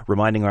Wing,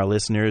 reminding our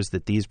listeners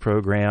that these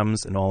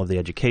programs and all of the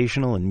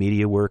educational and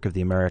media work of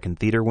the American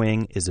Theater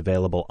Wing is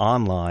available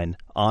online,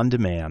 on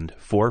demand,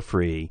 for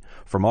free,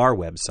 from our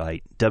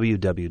website,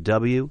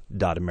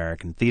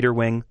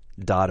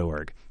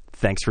 www.americantheaterwing.org.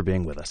 Thanks for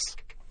being with us.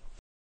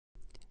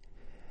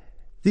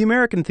 The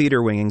American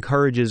Theater Wing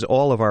encourages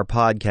all of our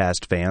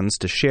podcast fans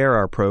to share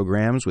our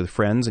programs with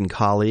friends and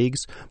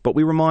colleagues, but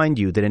we remind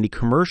you that any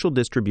commercial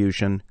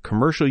distribution,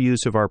 commercial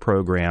use of our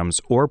programs,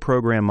 or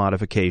program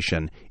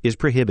modification is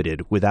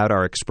prohibited without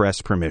our express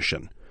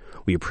permission.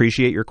 We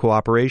appreciate your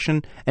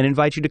cooperation and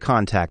invite you to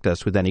contact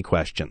us with any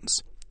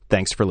questions.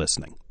 Thanks for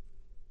listening.